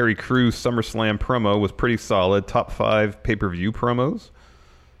saw the Terry Crews SummerSlam promo, was pretty solid. Top 5 pay-per-view promos.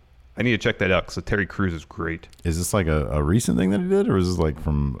 I need to check that out because Terry Crews is great. Is this like a recent thing that he did, or is this like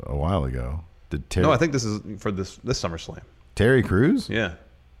from a while ago? No, I think this is for this SummerSlam. Terry Crews? Yeah.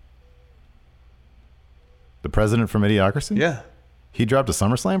 The president from Idiocracy? Yeah. He dropped a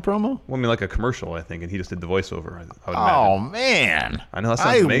SummerSlam promo? Well, I mean, like a commercial, I think, and he just did the voiceover. I would imagine. Man. I know, that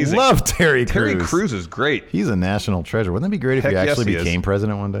sounds amazing. I love Terry Crews. Terry Crews is great. He's a national treasure. Wouldn't that be great if he actually became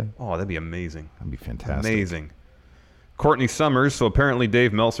president one day? Oh, that'd be amazing. That'd be fantastic. Amazing. Courtney Summers, so apparently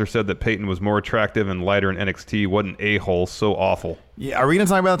Dave Meltzer said that Peyton was more attractive and lighter in NXT. What an a-hole. So awful. Yeah, are we going to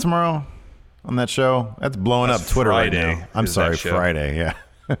talk about it tomorrow on that show? That's blowing up Twitter Friday, right now. I'm sorry, Friday. Yeah.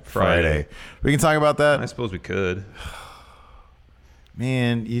 Friday. We can talk about that? I suppose we could.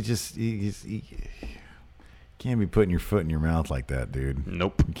 Man, you can't be putting your foot in your mouth like that, dude.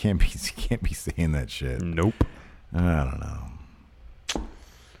 Nope. You can't be saying that shit. Nope. I don't know.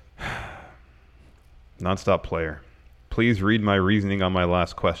 Nonstop player. Please read my reasoning on my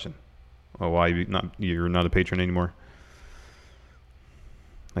last question. Oh, why you're not a patron anymore?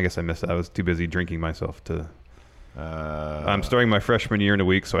 I guess I missed that. I was too busy drinking myself to. I'm starting my freshman year in a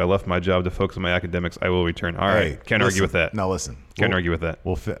week, so I left my job to focus on my academics. I will return. All right. Can't argue with that. No, listen. Can't argue with that.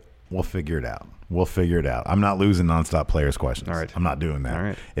 We'll figure it out. We'll figure it out. I'm not losing nonstop players' questions. All right. I'm not doing that. All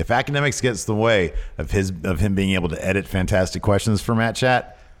right. If academics gets in the way of him being able to edit fantastic questions for Matt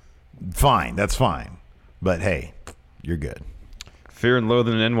Chat, fine. That's fine. But hey, you're good. Fear and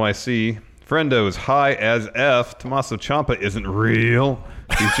Loathing in NYC. Friendo's high as F. Tommaso Ciampa isn't real.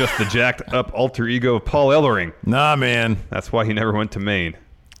 He's just the jacked up alter ego of Paul Ellering. Nah, man. That's why he never went to Maine.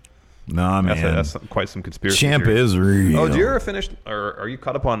 Nah, man. That's quite some conspiracy. Ciampa is real. Oh, did you ever finish, or are you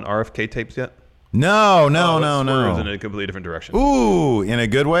caught up on RFK tapes yet? No. Swerves in a completely different direction. Ooh, in a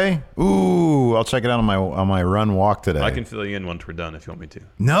good way? Ooh, I'll check it out on my run walk today. I can fill you in once we're done if you want me to.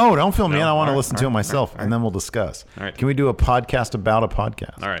 No, don't fill me in. I want to listen to it myself, and then we'll discuss. All right. Can we do a podcast about a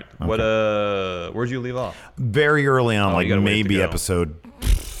podcast? All right. Okay. What? Where'd you leave off? Very early on, like maybe to episode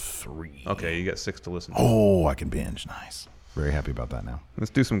 3. Okay, you got 6 to listen to. Oh, I can binge. Nice. Very happy about that now. Let's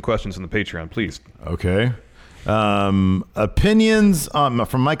do some questions on the Patreon, please. Okay. Opinions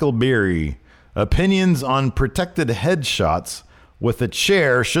from Michael Beery. Opinions on protected headshots with a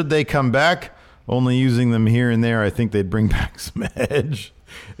chair. Should they come back? Only using them here and there. I think they'd bring back some edge.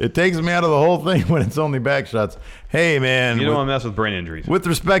 It takes me out of the whole thing when it's only back shots. Hey, man. You don't want to mess with brain injuries. With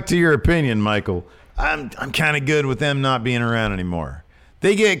respect to your opinion, Michael, I'm kind of good with them not being around anymore.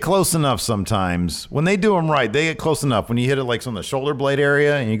 They get close enough sometimes. When they do them right, they get close enough. When you hit it like on the shoulder blade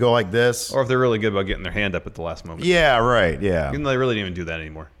area and you go like this. Or if they're really good about getting their hand up at the last moment. Yeah, right, yeah. Even though they really don't even do that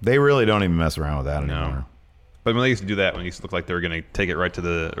anymore. They really don't even mess around with that anymore. But when they used to do that, when it used to look like they were going to take it right to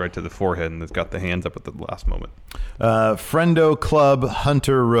the forehead and it's got the hands up at the last moment. Friendo Club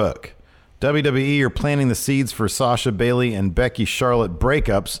Hunter Rook. WWE are planting the seeds for Sasha Bailey and Becky Charlotte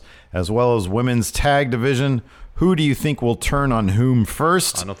breakups, as well as women's tag division. Who do you think will turn on whom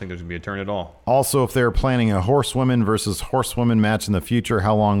first? I don't think there's going to be a turn at all. Also, if they're planning a horsewomen versus horsewomen match in the future,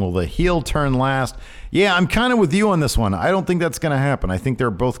 how long will the heel turn last? Yeah, I'm kind of with you on this one. I don't think that's going to happen. I think they're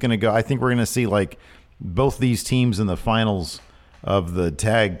both going to go. I think we're going to see like both these teams in the finals of the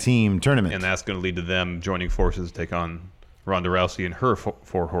tag team tournament. And that's going to lead to them joining forces to take on Ronda Rousey and her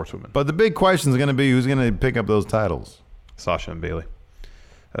four horsewomen. But the big question is going to be who's going to pick up those titles. Sasha and Bayley.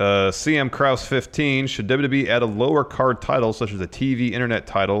 CM Kraus 15. Should WWE add a lower card title such as a TV internet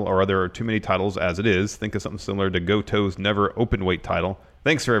title, or are there too many titles as it is? Think of something similar to Goto's Never Openweight title.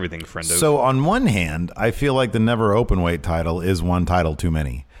 Thanks for everything, friendos. So on one hand, I feel like the Never Openweight title is one title too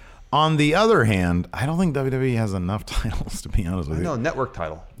many. On the other hand, I don't think WWE has enough titles, to be honest with you. No, network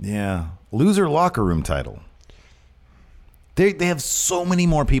title. Yeah. Loser locker room title. They have so many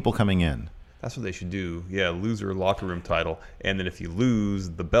more people coming in. That's what they should do. Yeah, loser locker room title. And then if you lose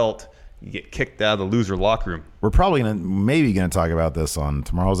the belt, you get kicked out of the loser locker room. We're probably maybe going to talk about this on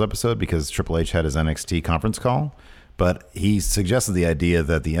tomorrow's episode because Triple H had his NXT conference call. But he suggested the idea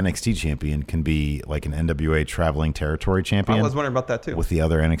that the NXT champion can be like an NWA traveling territory champion. I was wondering about that too. With the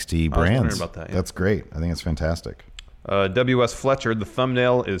other NXT brands. I was wondering about that, yeah. That's great. I think it's fantastic. W.S. Fletcher, the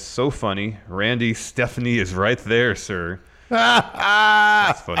thumbnail is so funny. Randy, Stephanie is right there, sir.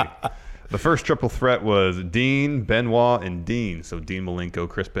 That's funny. The first triple threat was Dean, Benoit, and Dean. So Dean Malenko,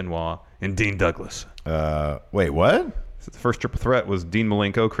 Chris Benoit, and Dean Douglas. Wait, what? So the first triple threat was Dean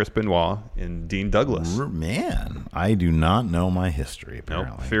Malenko, Chris Benoit, and Dean Douglas. Man, I do not know my history,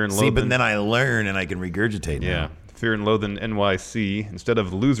 apparently. Nope. Fear and Loathing. See, but then I learn and I can regurgitate Yeah. now. Fear and Loathing NYC. Instead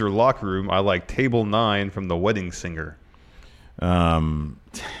of loser locker room, I like Table 9 from The Wedding Singer. That's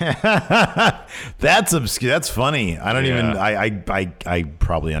obscure. That's funny. I don't even. I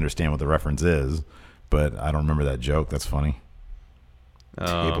probably understand what the reference is, but I don't remember that joke. That's funny.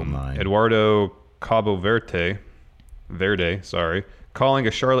 Table 9. Eduardo Cabo Verde, calling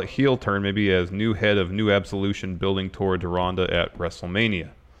a Charlotte heel turn, maybe as new head of New Absolution, building toward Ronda at WrestleMania.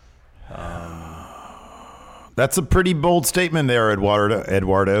 That's a pretty bold statement there,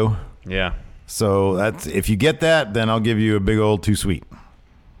 Eduardo. Yeah. So that's if you get that, then I'll give you a big old too sweet,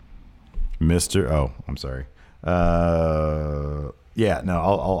 Mister. Oh, I'm sorry. Yeah, no,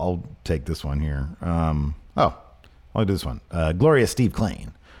 I'll take this one here. I'll do this one. Gloria Steve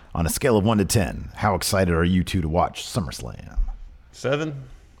Klein. On a scale of 1 to 10, how excited are you two to watch SummerSlam? 7.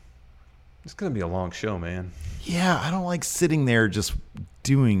 It's gonna be a long show, man. Yeah, I don't like sitting there just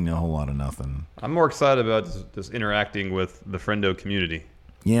doing a whole lot of nothing. I'm more excited about just interacting with the friendo community.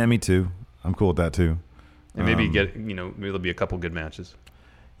 Yeah, me too. I'm cool with that too. And maybe maybe there'll be a couple good matches.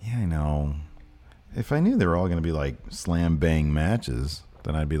 Yeah, I know. If I knew they were all going to be like slam bang matches,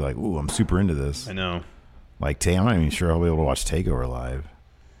 then I'd be like, ooh, I'm super into this. I know. Like, I'm not even sure I'll be able to watch TakeOver live.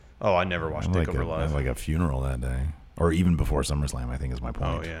 Oh, I never watched TakeOver live. I have like a funeral that day. Or even before SummerSlam, I think is my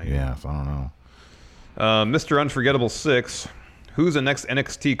point. Oh, yeah. Yeah, so I don't know. Mr. Unforgettable 6. Who's the next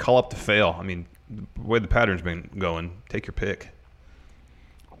NXT call-up to fail? I mean, the way the pattern's been going, take your pick.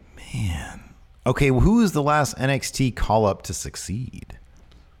 Man. Okay, well, who is the last NXT call-up to succeed?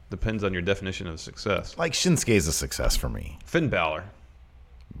 Depends on your definition of success. Like, Shinsuke's a success for me. Finn Balor.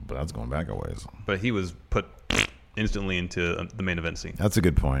 But that's going back a ways. But he was put instantly into the main event scene. That's a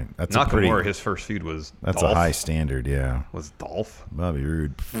good point. That's Nakamura, his first feud was That's Dolph. a high standard, yeah. Was Dolph. Bobby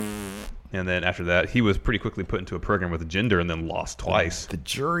Roode. And then after that, he was pretty quickly put into a program with Jinder and then lost twice. The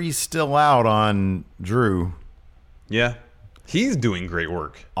jury's still out on Drew. Yeah. He's doing great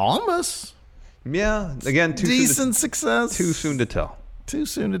work. Almost. Yeah. Again, decent success. Too soon to tell. Too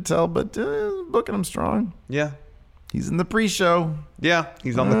soon to tell, but booking him strong. Yeah. He's in the pre-show. Yeah,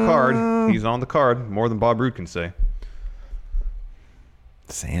 he's on the card. He's on the card. More than Bob Roode can say.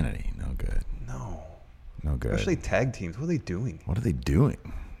 Sanity, no good. No good. Especially tag teams. What are they doing? What are they doing?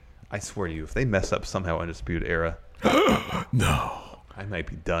 I swear to you, if they mess up somehow Undisputed Era, no, I might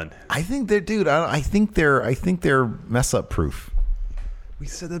be done. I think they're, dude. I think they're mess up proof. We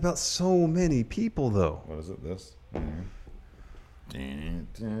said that about so many people, though. What is it? This.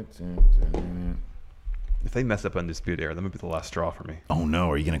 If they mess up Undisputed Era, that might be the last straw for me. Oh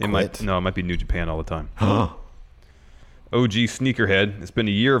no, are you gonna quit? It might be New Japan all the time. OG Sneakerhead. It's been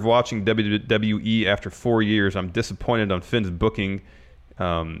a year of watching WWE. After 4 years, I'm disappointed on Finn's booking.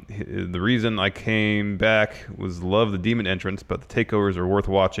 The reason I came back was love the Demon entrance, but the takeovers are worth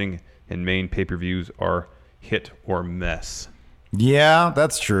watching, and main pay-per-views are hit or mess. Yeah,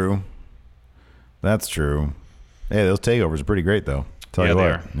 that's true. That's true. Hey, those takeovers are pretty great, though. Tell you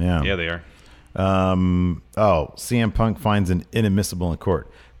what. Yeah, they are. CM Punk finds an inadmissible in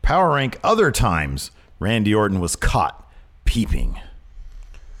court. Power rank other times Randy Orton was caught peeping.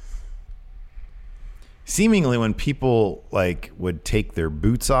 Seemingly when people like would take their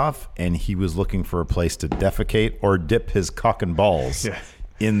boots off and he was looking for a place to defecate or dip his cock and balls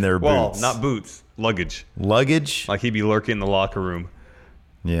in their boots. Well, not boots. Luggage. Luggage? Like he'd be lurking in the locker room.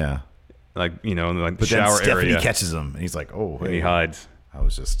 Yeah. like the But shower then Stephanie area. catches him, and he's like, "Oh, And hey." he hides. I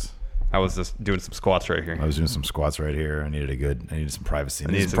was just doing some squats right here. I was doing some squats right here. I needed some privacy.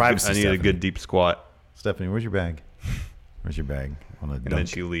 I needed some privacy. a Stephanie. good deep squat. Stephanie, where's your bag? Where's your bag? And then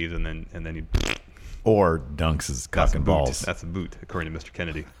she leaves, and then he or dunks his cock and balls. That's a boot, according to Mr.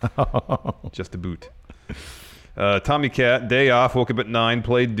 Kennedy. Just a boot. Tommy Cat, day off, woke up at 9,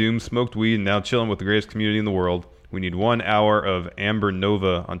 played Doom, smoked weed, and now chilling with the greatest community in the world. We need 1 hour of Amber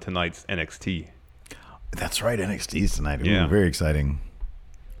Nova on tonight's NXT. That's right, NXT's tonight. Ooh, Yeah. very exciting.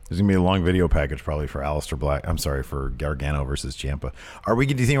 There's going to be a long video package probably for Aleister Black. I'm sorry, for Gargano versus Ciampa. Do you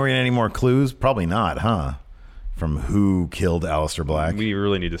think we're going to get any more clues? Probably not, huh? From who killed Aleister Black? They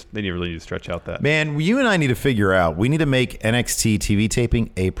really need to stretch out that. Man, you and I need to figure out. We need to make NXT TV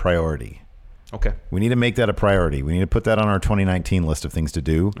taping a priority. Okay. We need to make that a priority. We need to put that on our 2019 list of things to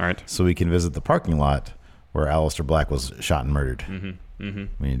do. All right. So we can visit the parking lot where Aleister Black was shot and murdered. We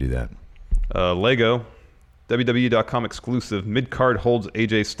need to do that. Lego, WWE.com exclusive. Midcard holds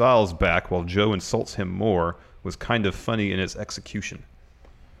AJ Styles back while Joe insults him more. Was kind of funny in its execution.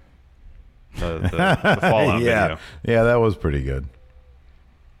 The Fallout video. Yeah, that was pretty good.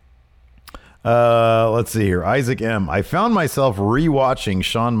 Let's see here. Isaac M. I found myself rewatching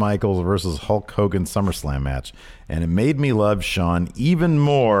Shawn Michaels versus Hulk Hogan SummerSlam match, and it made me love Shawn even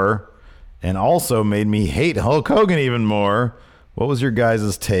more, and also made me hate Hulk Hogan even more. What was your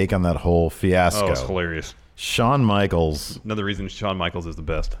guys' take on that whole fiasco? Oh, it's hilarious. Shawn Michaels. Another reason Shawn Michaels is the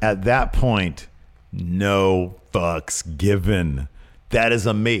best. At that point, no fucks given. That is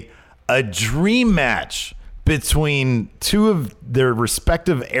a dream match between two of their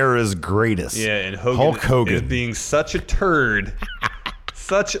respective era's greatest. Yeah, and Hulk Hogan is being such a turd,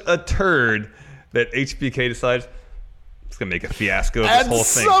 that HBK decides it's gonna make a fiasco of this at whole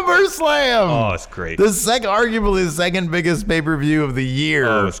thing. SummerSlam. Oh, it's great. Arguably the second biggest pay-per-view of the year.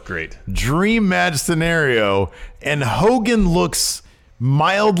 Oh, it's great. Dream match scenario, and Hogan looks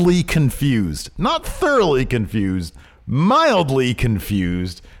mildly confused, not thoroughly confused, mildly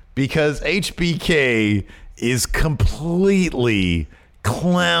confused, because HBK is completely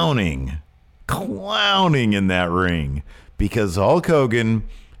clowning in that ring, because Hulk Hogan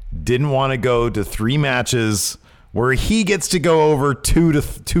didn't want to go to 3 matches where he gets to go over 2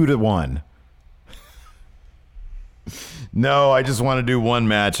 to 1. No, I just want to do 1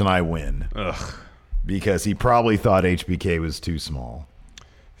 match and I win. Ugh. Because he probably thought HBK was too small.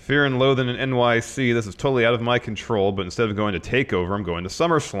 Fear and Loathing in NYC. This is totally out of my control, but instead of going to TakeOver, I'm going to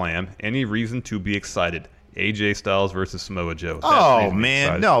SummerSlam. Any reason to be excited? AJ Styles versus Samoa Joe. Oh,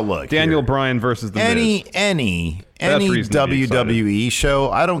 man. No, look. Daniel here. Bryan versus The Miz. Any reason to be WWE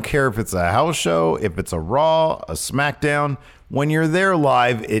show, I don't care if it's a house show, if it's a Raw, a SmackDown. When you're there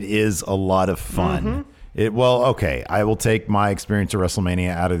live, it is a lot of fun. Okay, I will take my experience of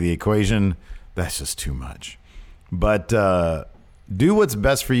WrestleMania out of the equation. That's just too much. But do what's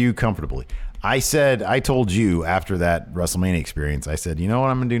best for you comfortably. I told you after that WrestleMania experience, I said, you know what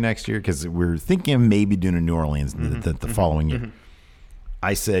I'm going to do next year? Because we're thinking of maybe doing a New Orleans the following year.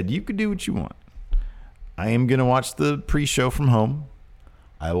 I said, you could do what you want. I am going to watch the pre-show from home.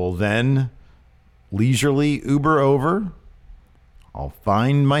 I will then leisurely Uber over. I'll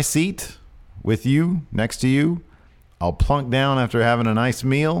find my seat with you, next to you. I'll plunk down after having a nice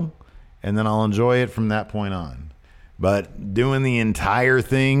meal, and then I'll enjoy it from that point on. But doing the entire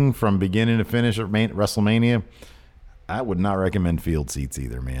thing from beginning to finish at WrestleMania, I would not recommend field seats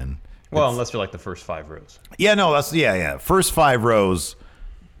either, man. Well, unless you're like the first 5 rows. Yeah, no, yeah. First 5 rows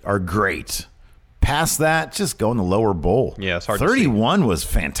are great. Past that, just go in the lower bowl. Yeah, it's hard to 31 was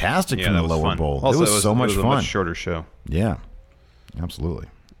fantastic from the lower bowl. Also, it was so much it was fun. A much shorter show. Yeah, absolutely.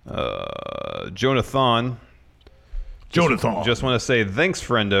 Jonathan. Just want to say thanks,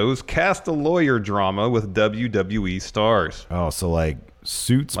 friendos. Cast a lawyer drama with WWE stars. Oh, so like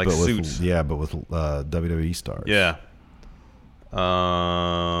Suits, like but Suits. with WWE stars. Yeah. We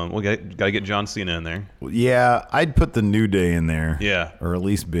got to get John Cena in there. Yeah, I'd put the New Day in there. Yeah. Or at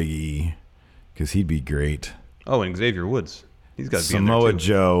least Big E, because he'd be great. Oh, and Xavier Woods. He's got to be in there Samoa too.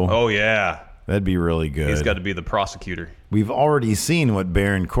 Joe. Oh, yeah. That'd be really good. He's got to be the prosecutor. We've already seen what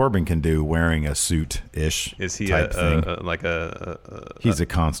Baron Corbin can do wearing a suit-ish Is he type thing. He's a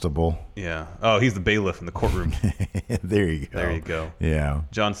constable. Yeah. Oh, he's the bailiff in the courtroom. There you go. There you go. Yeah.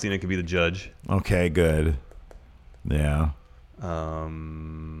 John Cena could be the judge. Okay, good. Yeah.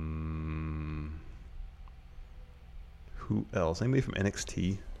 Who else? Anybody from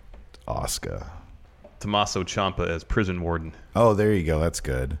NXT? Asuka. Tommaso Ciampa as prison warden. Oh, there you go. That's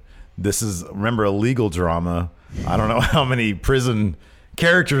good. This is, remember, a legal drama. I don't know how many prison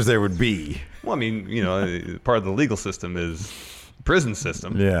characters there would be. Well, I mean, part of the legal system is the prison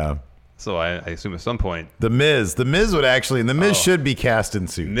system. Yeah. So I assume at some point The Miz would actually, and The Miz should be cast in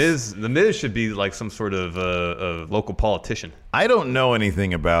suits. The Miz should be like some sort of a local politician. I don't know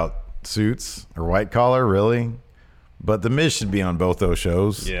anything about Suits or White Collar, really, but The Miz should be on both those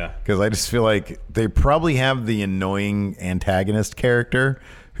shows. Yeah. Because I just feel like they probably have the annoying antagonist character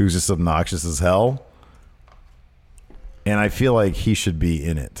who's just obnoxious as hell. And I feel like he should be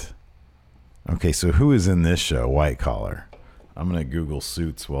in it. Okay, so who is in this show, White Collar? I'm going to Google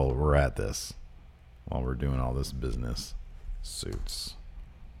Suits while we're at this. While we're doing all this business. Suits.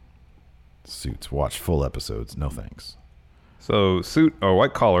 Watch full episodes. No thanks. So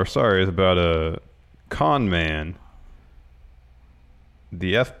White Collar, is about a con man.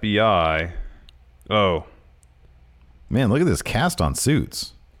 The FBI. Oh. Man, look at this cast on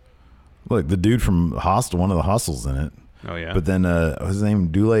Suits. Look, the dude from Hostel, one of the Hustles in it. Oh, yeah. But then, what's his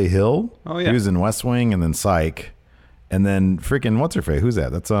name? Dule Hill? Oh, yeah. He was in West Wing and then Psych. And then freaking, what's her face? Who's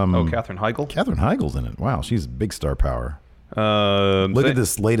that? That's Katherine Heigl? Katherine Heigl's in it. Wow, she's big star power. Look at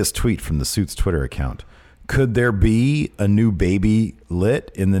this latest tweet from the Suits Twitter account. Could there be a new baby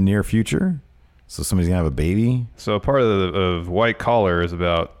lit in the near future? So somebody's going to have a baby? So part of White Collar is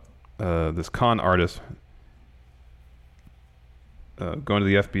about this con artist going to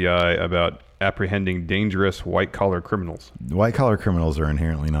the FBI about apprehending dangerous white-collar criminals. White-collar criminals are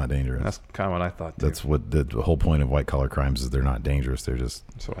inherently not dangerous. That's kind of what I thought, too. That's what the whole point of white-collar crimes is. They're not dangerous. They're just...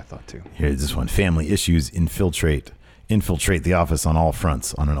 That's what I thought, too. Here's this one. Family issues infiltrate the office on all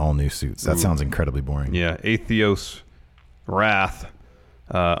fronts on an all-new Suits. That sounds incredibly boring. Yeah. Atheos Wrath.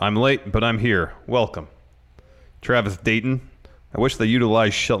 I'm late, but I'm here. Welcome. Travis Dayton. I wish they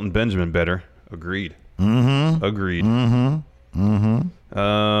utilized Shelton Benjamin better. Agreed. Mm-hmm. Agreed. Mm-hmm.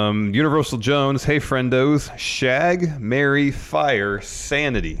 Mm-hmm. Universal Jones, hey friendos, Shag, Marry, Fire,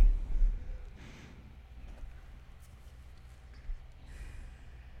 Sanity.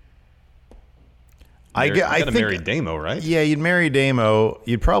 I think marry Damo, right? Yeah, you'd marry Damo.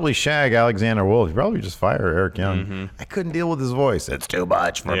 You'd probably shag Alexander Wolf. You'd probably just fire Eric Young. Mm-hmm. I couldn't deal with his voice. It's too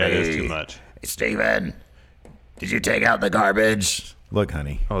much for me. Yeah, it is too much. Hey, Steven, did you take out the garbage? Look,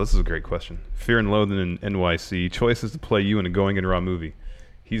 honey. Oh, this is a great question. Fear and Loathing in NYC. Choices to play you in a Going in Raw movie.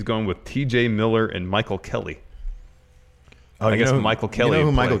 He's going with T.J. Miller and Michael Kelly. Oh, I guess Michael Kelly. You know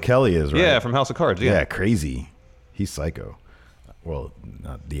who Michael Kelly is, right? Yeah, from House of Cards. Yeah, crazy. He's psycho. Well,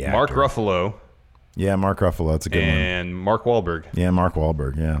 not the actor. Mark Ruffalo. Yeah, Mark Ruffalo. That's a good one. And Mark Wahlberg. Yeah, Mark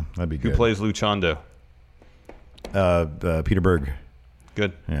Wahlberg. Yeah, that'd be good. Who plays Luchando? Peter Berg.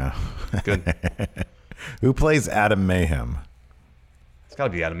 Good. Yeah. Good. Who plays Adam Mayhem? It's got to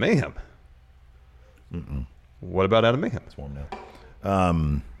be Adam Mayhem. Mm-mm. What about Adam Mayhem? It's warm now.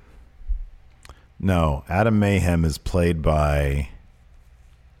 No, Adam Mayhem is played by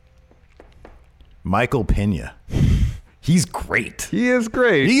Michael Pena. He's great. He is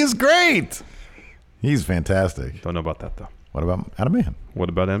great. He is great. He's fantastic. Don't know about that, though. What about Adam Mayhem? What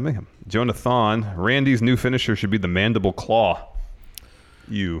about Adam Mayhem? Jonathan, Randy's new finisher should be the Mandible Claw.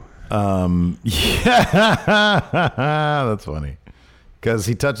 Yeah, that's funny. Because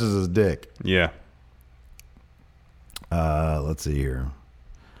he touches his dick. Yeah. Let's see here.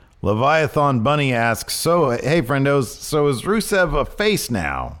 Leviathan Bunny asks, so, hey, friendos, so is Rusev a face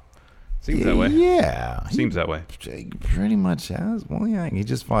now? Seems that way. Yeah. Seems that way. Pretty much has. Well, yeah, he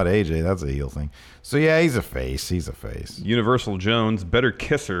just fought AJ. That's a heel thing. So, yeah, he's a face. He's a face. Universal Jones, better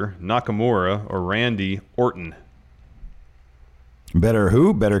kisser, Nakamura, or Randy Orton? Better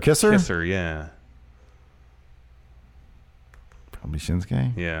who? Better kisser? Kisser, yeah. Probably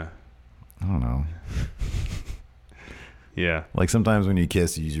Shinsuke? Yeah. I don't know. Yeah. Like sometimes when you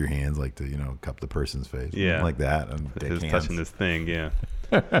kiss, you use your hands like to, cup the person's face. Yeah. Like that. His touching this thing, yeah.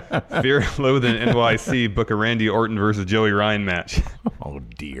 Fear, Loathing, NYC, book a Randy Orton versus Joey Ryan match. Oh,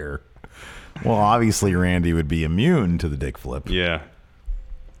 dear. Well, obviously Randy would be immune to the dick flip. Yeah.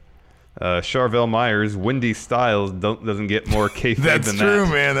 Charvel Myers, Wendy Styles doesn't get more kayfabe than that. That's true,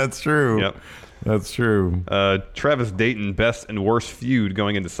 man. That's true. Yep. That's true. Travis Dayton, best and worst feud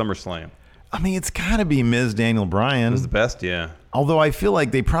going into SummerSlam. I mean, it's got to be Ms. Daniel Bryan. It's the best, yeah. Although I feel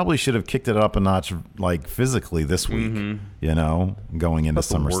like they probably should have kicked it up a notch, like physically this week, going into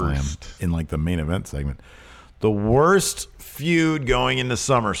SummerSlam in like the main event segment. The worst feud going into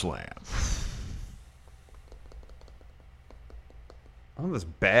SummerSlam. I don't know if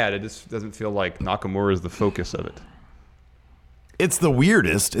it's bad. It just doesn't feel like Nakamura is the focus of it. It's the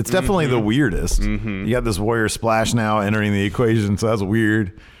weirdest. It's definitely the weirdest. Mm-hmm. You got this Warrior Splash now entering the equation, so that's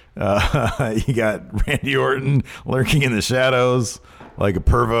weird. You got Randy Orton lurking in the shadows like a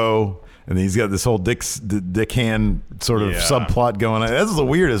pervo, and he's got this whole dick hand sort of subplot going on. That's the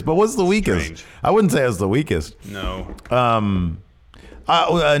weirdest. But what's the weakest? Strange. I wouldn't say it's the weakest. No.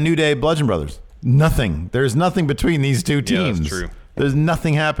 New Day, Bludgeon Brothers. Nothing. There's nothing between these two teams. Yeah, that's true. There's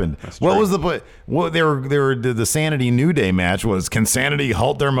nothing happened. What was the what they were the Sanity New Day match was? Can Sanity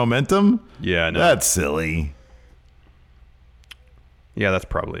halt their momentum? Yeah, no. That's silly. Yeah, that's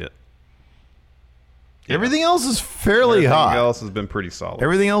probably it. Yeah. Everything else is fairly hot. Everything else has been pretty solid.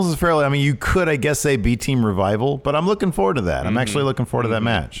 Everything else is fairly. I mean, you could, I guess, say B Team Revival, but I'm looking forward to that. I'm actually looking forward to that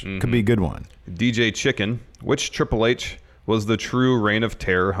match. Could be a good one. DJ Chicken, which Triple H was the true Reign of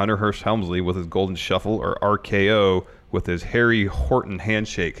Terror? Hunter Hearst Helmsley with his Golden Shuffle, or RKO with his Harry Horton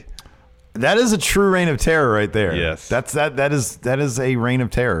handshake? That is a true Reign of Terror right there. Yes, that is a Reign of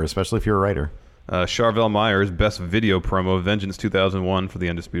Terror, especially if you're a writer. Charvel Myers, best video promo, Vengeance 2001 for the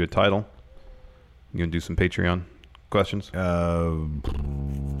Undisputed title. You gonna do some Patreon questions?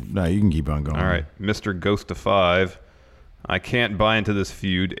 No, you can keep on going. All right, Mr. Ghost of 5. I can't buy into this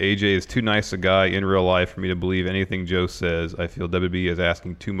feud. AJ is too nice a guy in real life for me to believe anything Joe says. I feel WWE is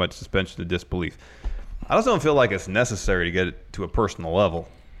asking too much suspension of disbelief. I just don't feel like it's necessary to get it to a personal level.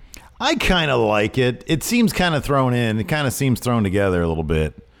 I kind of like it. It seems kind of thrown in. It kind of seems thrown together a little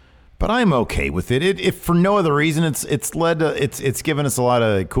bit. But I'm okay with it. If for no other reason, it's led to it's given us a lot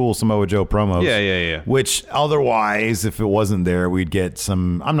of cool Samoa Joe promos. Yeah. Which otherwise, if it wasn't there, we'd get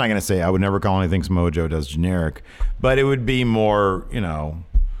some. I'm not gonna say I would never call anything Samoa Joe does generic, but it would be more.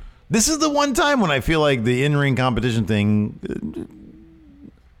 This is the one time when I feel like the in-ring competition thing.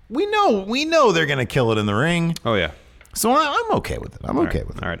 We know they're gonna kill it in the ring. Oh yeah. So I'm okay with it. I'm okay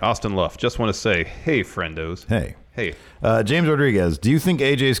with it. All right, Austin Luff. Just want to say, hey, friendos. Hey. James Rodriguez, do you think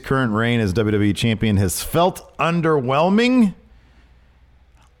AJ's current reign as WWE champion has felt underwhelming?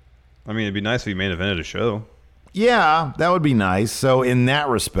 I mean, it'd be nice if he main evented a show. Yeah, that would be nice. So in that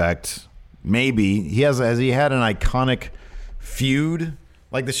respect, maybe has he had an iconic feud?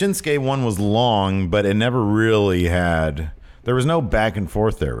 Like the Shinsuke one was long, but it never really had. There was no back and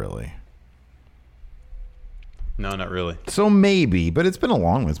forth there, really. No, not really. So maybe, but it's been a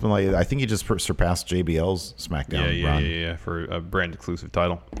long one. It's been like, I think he just surpassed JBL's SmackDown run. Yeah, for a brand exclusive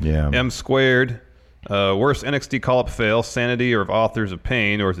title. Yeah. M Squared, worst NXT call-up fail, Sanity or Authors of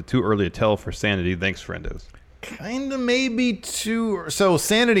Pain, or is it too early to tell for Sanity? Thanks, friendos. Kind of maybe too. So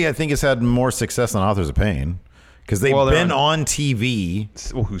Sanity, I think, has had more success than Authors of Pain because they've been on TV.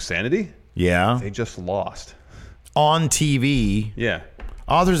 Well, who's Sanity? Yeah. They just lost. On TV. Yeah.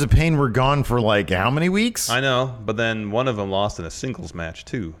 Authors of Pain were gone for like how many weeks? I know, but then one of them lost in a singles match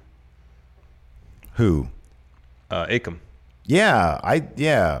too. Who? Akam.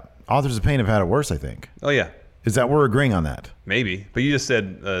 Yeah. Authors of Pain have had it worse, I think. Oh yeah. Is that we're agreeing on that? Maybe, but you just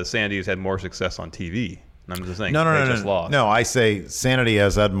said Sanity has had more success on TV. And I'm just saying. No. No, I say Sanity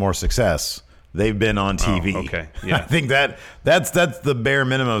has had more success. They've been on TV. Oh, okay. Yeah. I think that's the bare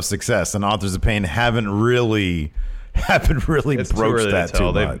minimum of success, and Authors of Pain haven't really broached that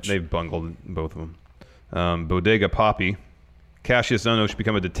too much. They've bungled both of them. Bodega Poppy. Cassius Ohno should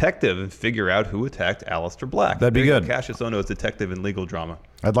become a detective and figure out who attacked Aleister Black. That'd be good. Cassius Ohno is detective in legal drama.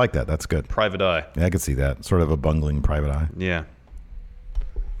 I'd like that. That's good. Private Eye. Yeah, I could see that. Sort of a bungling Private Eye. Yeah.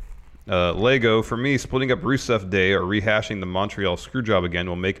 Lego, for me, splitting up Rusev Day or rehashing the Montreal Screwjob again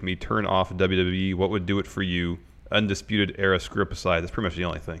will make me turn off WWE. What would do it for you? Undisputed Era screw up aside. That's pretty much the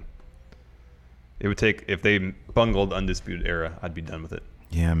only thing. It would take, if they bungled Undisputed Era, I'd be done with it.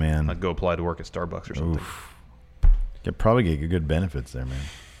 Yeah, man. I'd go apply to work at Starbucks or something. Oof. You'd probably get good benefits there, man.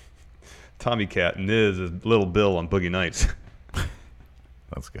 Tommy Cat, Niz is Little Bill on Boogie Nights.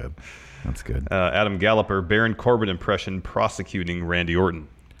 That's good. That's good. Adam Galloper, Baron Corbin impression prosecuting Randy Orton.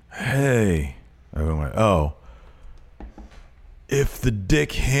 Hey. Oh. If the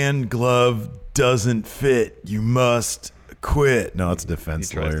dick hand glove doesn't fit, you must quit. No, it's a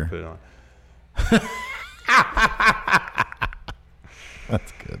defense lawyer. To put it on.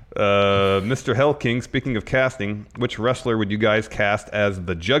 That's good. Mr. Hell King, speaking of casting, which wrestler would you guys cast as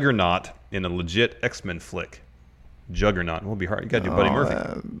the Juggernaut in a legit X-Men flick? Juggernaut. It will be hard. You got to do Buddy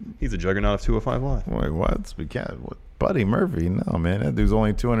Murphy. He's a Juggernaut of 205 Live. Wait, what? Buddy Murphy? No, man. That dude's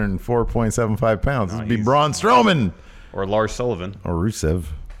only 204.75 pounds. This would be Braun Strowman. Or Lars Sullivan. Or Rusev.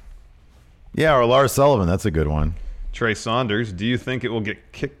 Yeah, or Lars Sullivan. That's a good one. Trey Saunders, do you think it will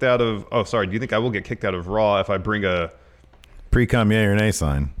get kicked out of... do you think I will get kicked out of Raw if I bring a... Pre-cum yay or nay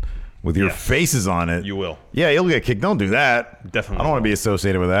sign with your faces on it? You will. Yeah, you'll get kicked. Don't do that. Definitely. I don't want to be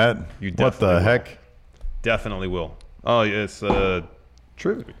associated with that. You what the heck? Definitely will. Oh, it's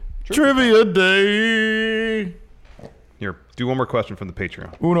Trivia day. Here, do one more question from the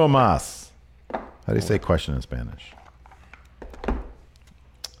Patreon. Uno más. How do you say question in Spanish?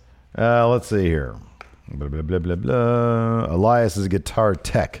 Let's see here. Blah, blah, blah, blah, blah. Elias's Guitar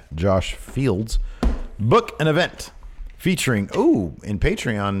Tech. Josh Fields. Book an event featuring, in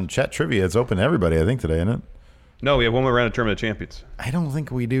Patreon chat trivia. It's open to everybody, I think, today, isn't it? No, we have one more round of Tournament of Champions. I don't think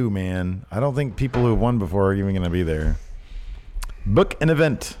we do, man. I don't think people who have won before are even going to be there. Book an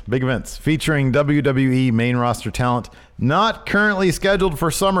event, big events, featuring WWE main roster talent not currently scheduled for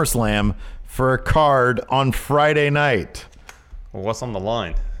SummerSlam for a card on Friday night. Well, what's on the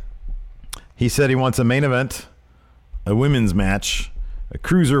line? He said he wants a main event, a women's match, a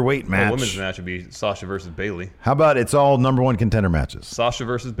cruiserweight match. The women's match would be Sasha versus Bayley. How about it's all number one contender matches? Sasha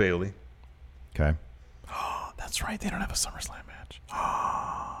versus Bayley. Okay. Oh, that's right. They don't have a SummerSlam match.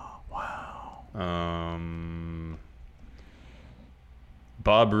 Oh, wow.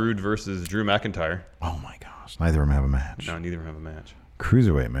 Bob Roode versus Drew McIntyre. Oh, my gosh. Neither of them have a match. No, neither of them have a match.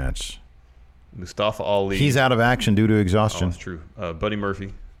 Cruiserweight match. Mustafa Ali. He's out of action due to exhaustion. Oh, that's true. Buddy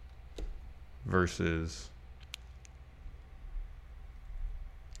Murphy versus...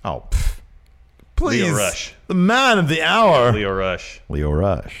 Oh, please. Leo Rush. The man of the hour. Leo Rush. Leo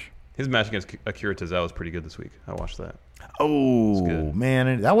Rush. His match against Akira Tozawa was pretty good this week. I watched that. Oh, good.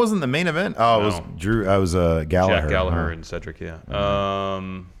 man. That wasn't the main event? Oh, No. it was Drew. I was Gallagher. Jack Gallagher and Cedric, yeah.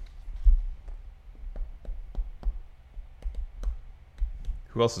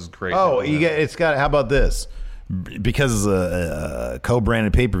 Who else is great? Oh, it's got, how about this? Because it's a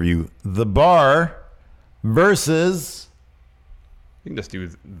co-branded pay-per-view, The Bar versus... You can just do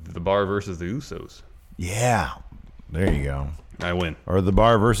The Bar versus the Usos. Yeah. There you go. I win. Or The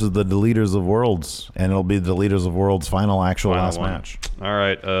Bar versus the Deleters of Worlds. And it'll be the Deleters of Worlds' final last one. match. All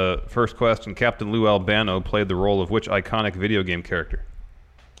right. First question. Captain Lou Albano played the role of which iconic video game character?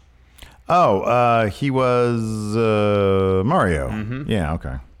 Oh, he was Mario. Mm-hmm. Yeah,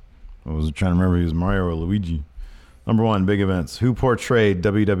 okay. I was trying to remember if he was Mario or Luigi. Number one, big events. Who portrayed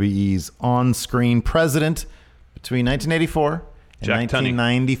WWE's on-screen president between 1984 and Jack Tunney.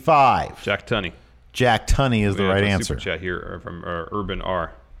 1995? Jack Tunney. Jack Tunney is the We have right a answer. Super chat here from Urban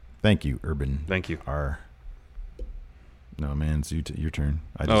R. Thank you, Urban. Thank you. R. No, man, it's your turn.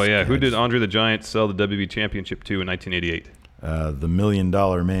 Who did Andre the Giant sell the WWE Championship to in 1988? The $1 Million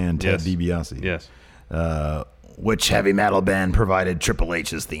Man, Ted Yes. DiBiase. Yes. Which heavy metal band provided Triple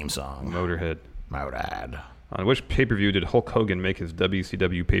H's theme song? Motorhead. Motorhead. On which pay-per-view did Hulk Hogan make his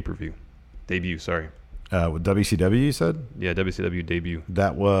WCW pay-per-view? Debut, sorry. With WCW, you said? Yeah, WCW debut.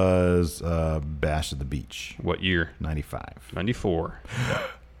 That was Bash at the Beach. What year? 95. 94.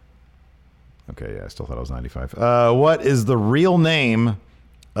 Okay, yeah, I still thought it was 95. What is the real name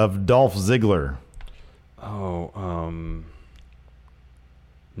of Dolph Ziggler?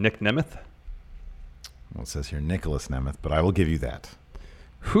 Nick Nemeth? Well, it says here Nicholas Nemeth, but I will give you that.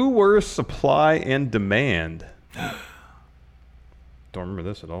 Who were Supply and Demand? Don't remember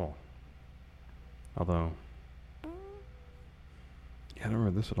this at all. Although, yeah, I don't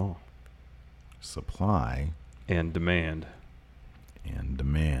remember this at all. Supply and Demand. And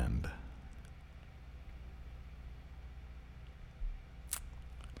Demand.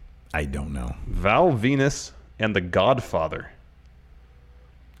 I don't know. Val Venus and The Godfather.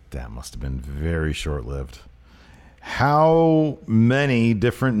 That must have been very short-lived. How many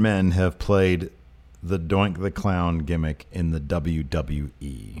different men have played the Doink the Clown gimmick in the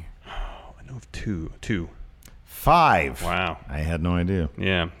WWE? I know of two. 5. Wow. I had no idea.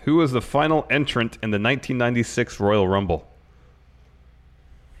 Yeah. Who was the final entrant in the 1996 Royal Rumble?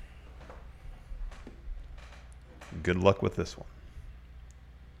 Good luck with this one.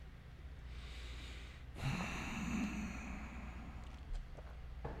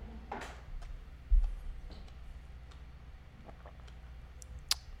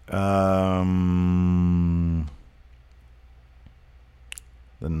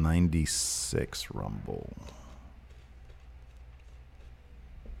 The 96 Rumble.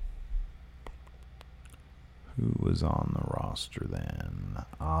 Who was on the roster then?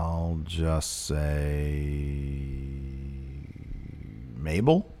 I'll just say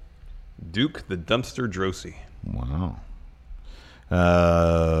Mabel? Duke the Dumpster Drosy. Wow.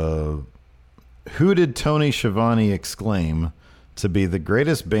 Who did Tony Schiavone exclaim to be the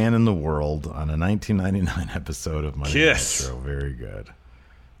greatest band in the world on a 1999 episode of Monday Kiss. Night Show? Very good.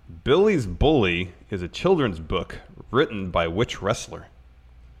 Billy's Bully is a children's book written by which wrestler?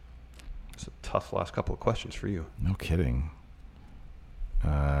 It's a tough last couple of questions for you. No kidding.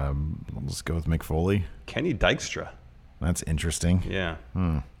 Let's go with Mick Foley. Kenny Dykstra. That's interesting. Yeah.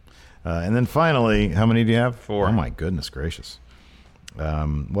 And then finally, how many do you have? 4. Oh, my goodness gracious.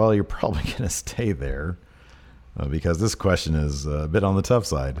 Well, you're probably going to stay there because this question is a bit on the tough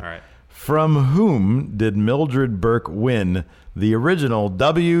side. All right. From whom did Mildred Burke win the original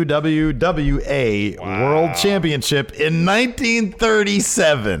WWWA World Championship in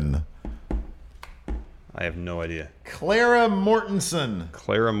 1937? I have no idea. Clara Mortensen.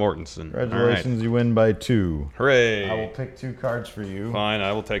 Clara Mortensen. Congratulations, Right. you win by 2. Hooray. I will pick 2 cards for you. Fine,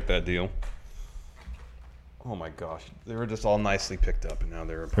 I will take that deal. Oh my gosh. They were just all nicely picked up, and now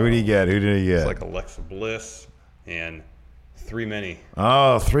they're... Who did he get? It's like Alexa Bliss and 3 Many.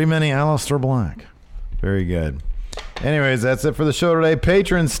 Oh, 3 Many Alistair Black. Very good. Anyways, that's it for the show today.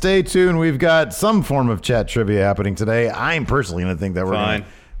 Patrons, stay tuned. We've got some form of chat trivia happening today. I'm personally going to think that we're going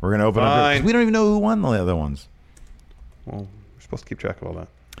to open up. 'Cause we don't even know who won the other ones. Well, we're supposed to keep track of all that.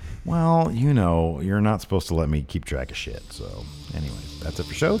 Well, you know, you're not supposed to let me keep track of shit. So, anyways, that's it for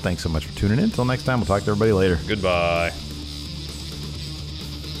the show. Thanks so much for tuning in. Until next time, we'll talk to everybody later. Goodbye.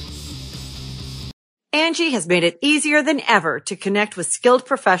 Angie has made it easier than ever to connect with skilled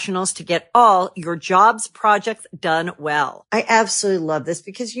professionals to get all your jobs projects done well. I absolutely love this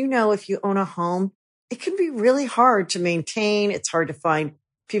because, you know, if you own a home, it can be really hard to maintain. It's hard to find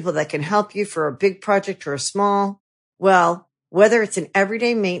people that can help you for a big project or a small. Well, whether it's in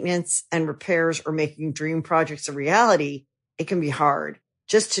everyday maintenance and repairs or making dream projects a reality, it can be hard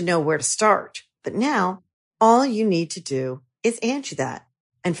just to know where to start. But now all you need to do is Angie that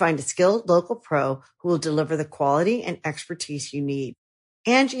and find a skilled local pro who will deliver the quality and expertise you need.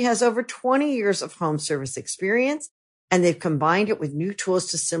 Angie has over 20 years of home service experience, and they've combined it with new tools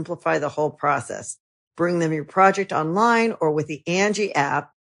to simplify the whole process. Bring them your project online or with the Angie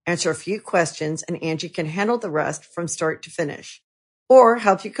app, answer a few questions, and Angie can handle the rest from start to finish. Or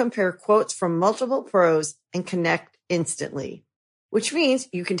help you compare quotes from multiple pros and connect instantly, which means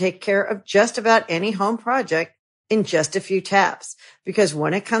you can take care of just about any home project in just a few taps. Because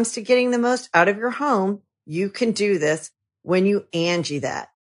when it comes to getting the most out of your home, you can do this when you Angie that.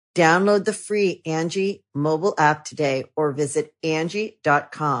 Download the free Angie mobile app today or visit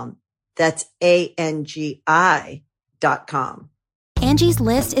Angie.com. That's ANGI.com. Angie's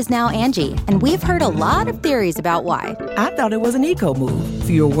List is now Angie, and we've heard a lot of theories about why. I thought it was an eco move.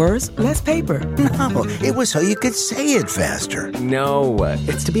 Fewer words, less paper. No, it was so you could say it faster. No,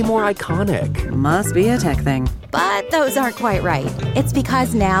 it's to be more iconic. Must be a tech thing. But those aren't quite right. It's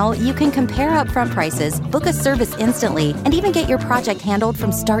because now you can compare upfront prices, book a service instantly, and even get your project handled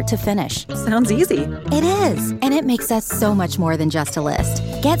from start to finish. Sounds easy. It is, and it makes us so much more than just a list.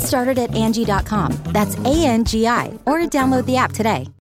 Get started at Angie.com. That's ANGI, or download the app today.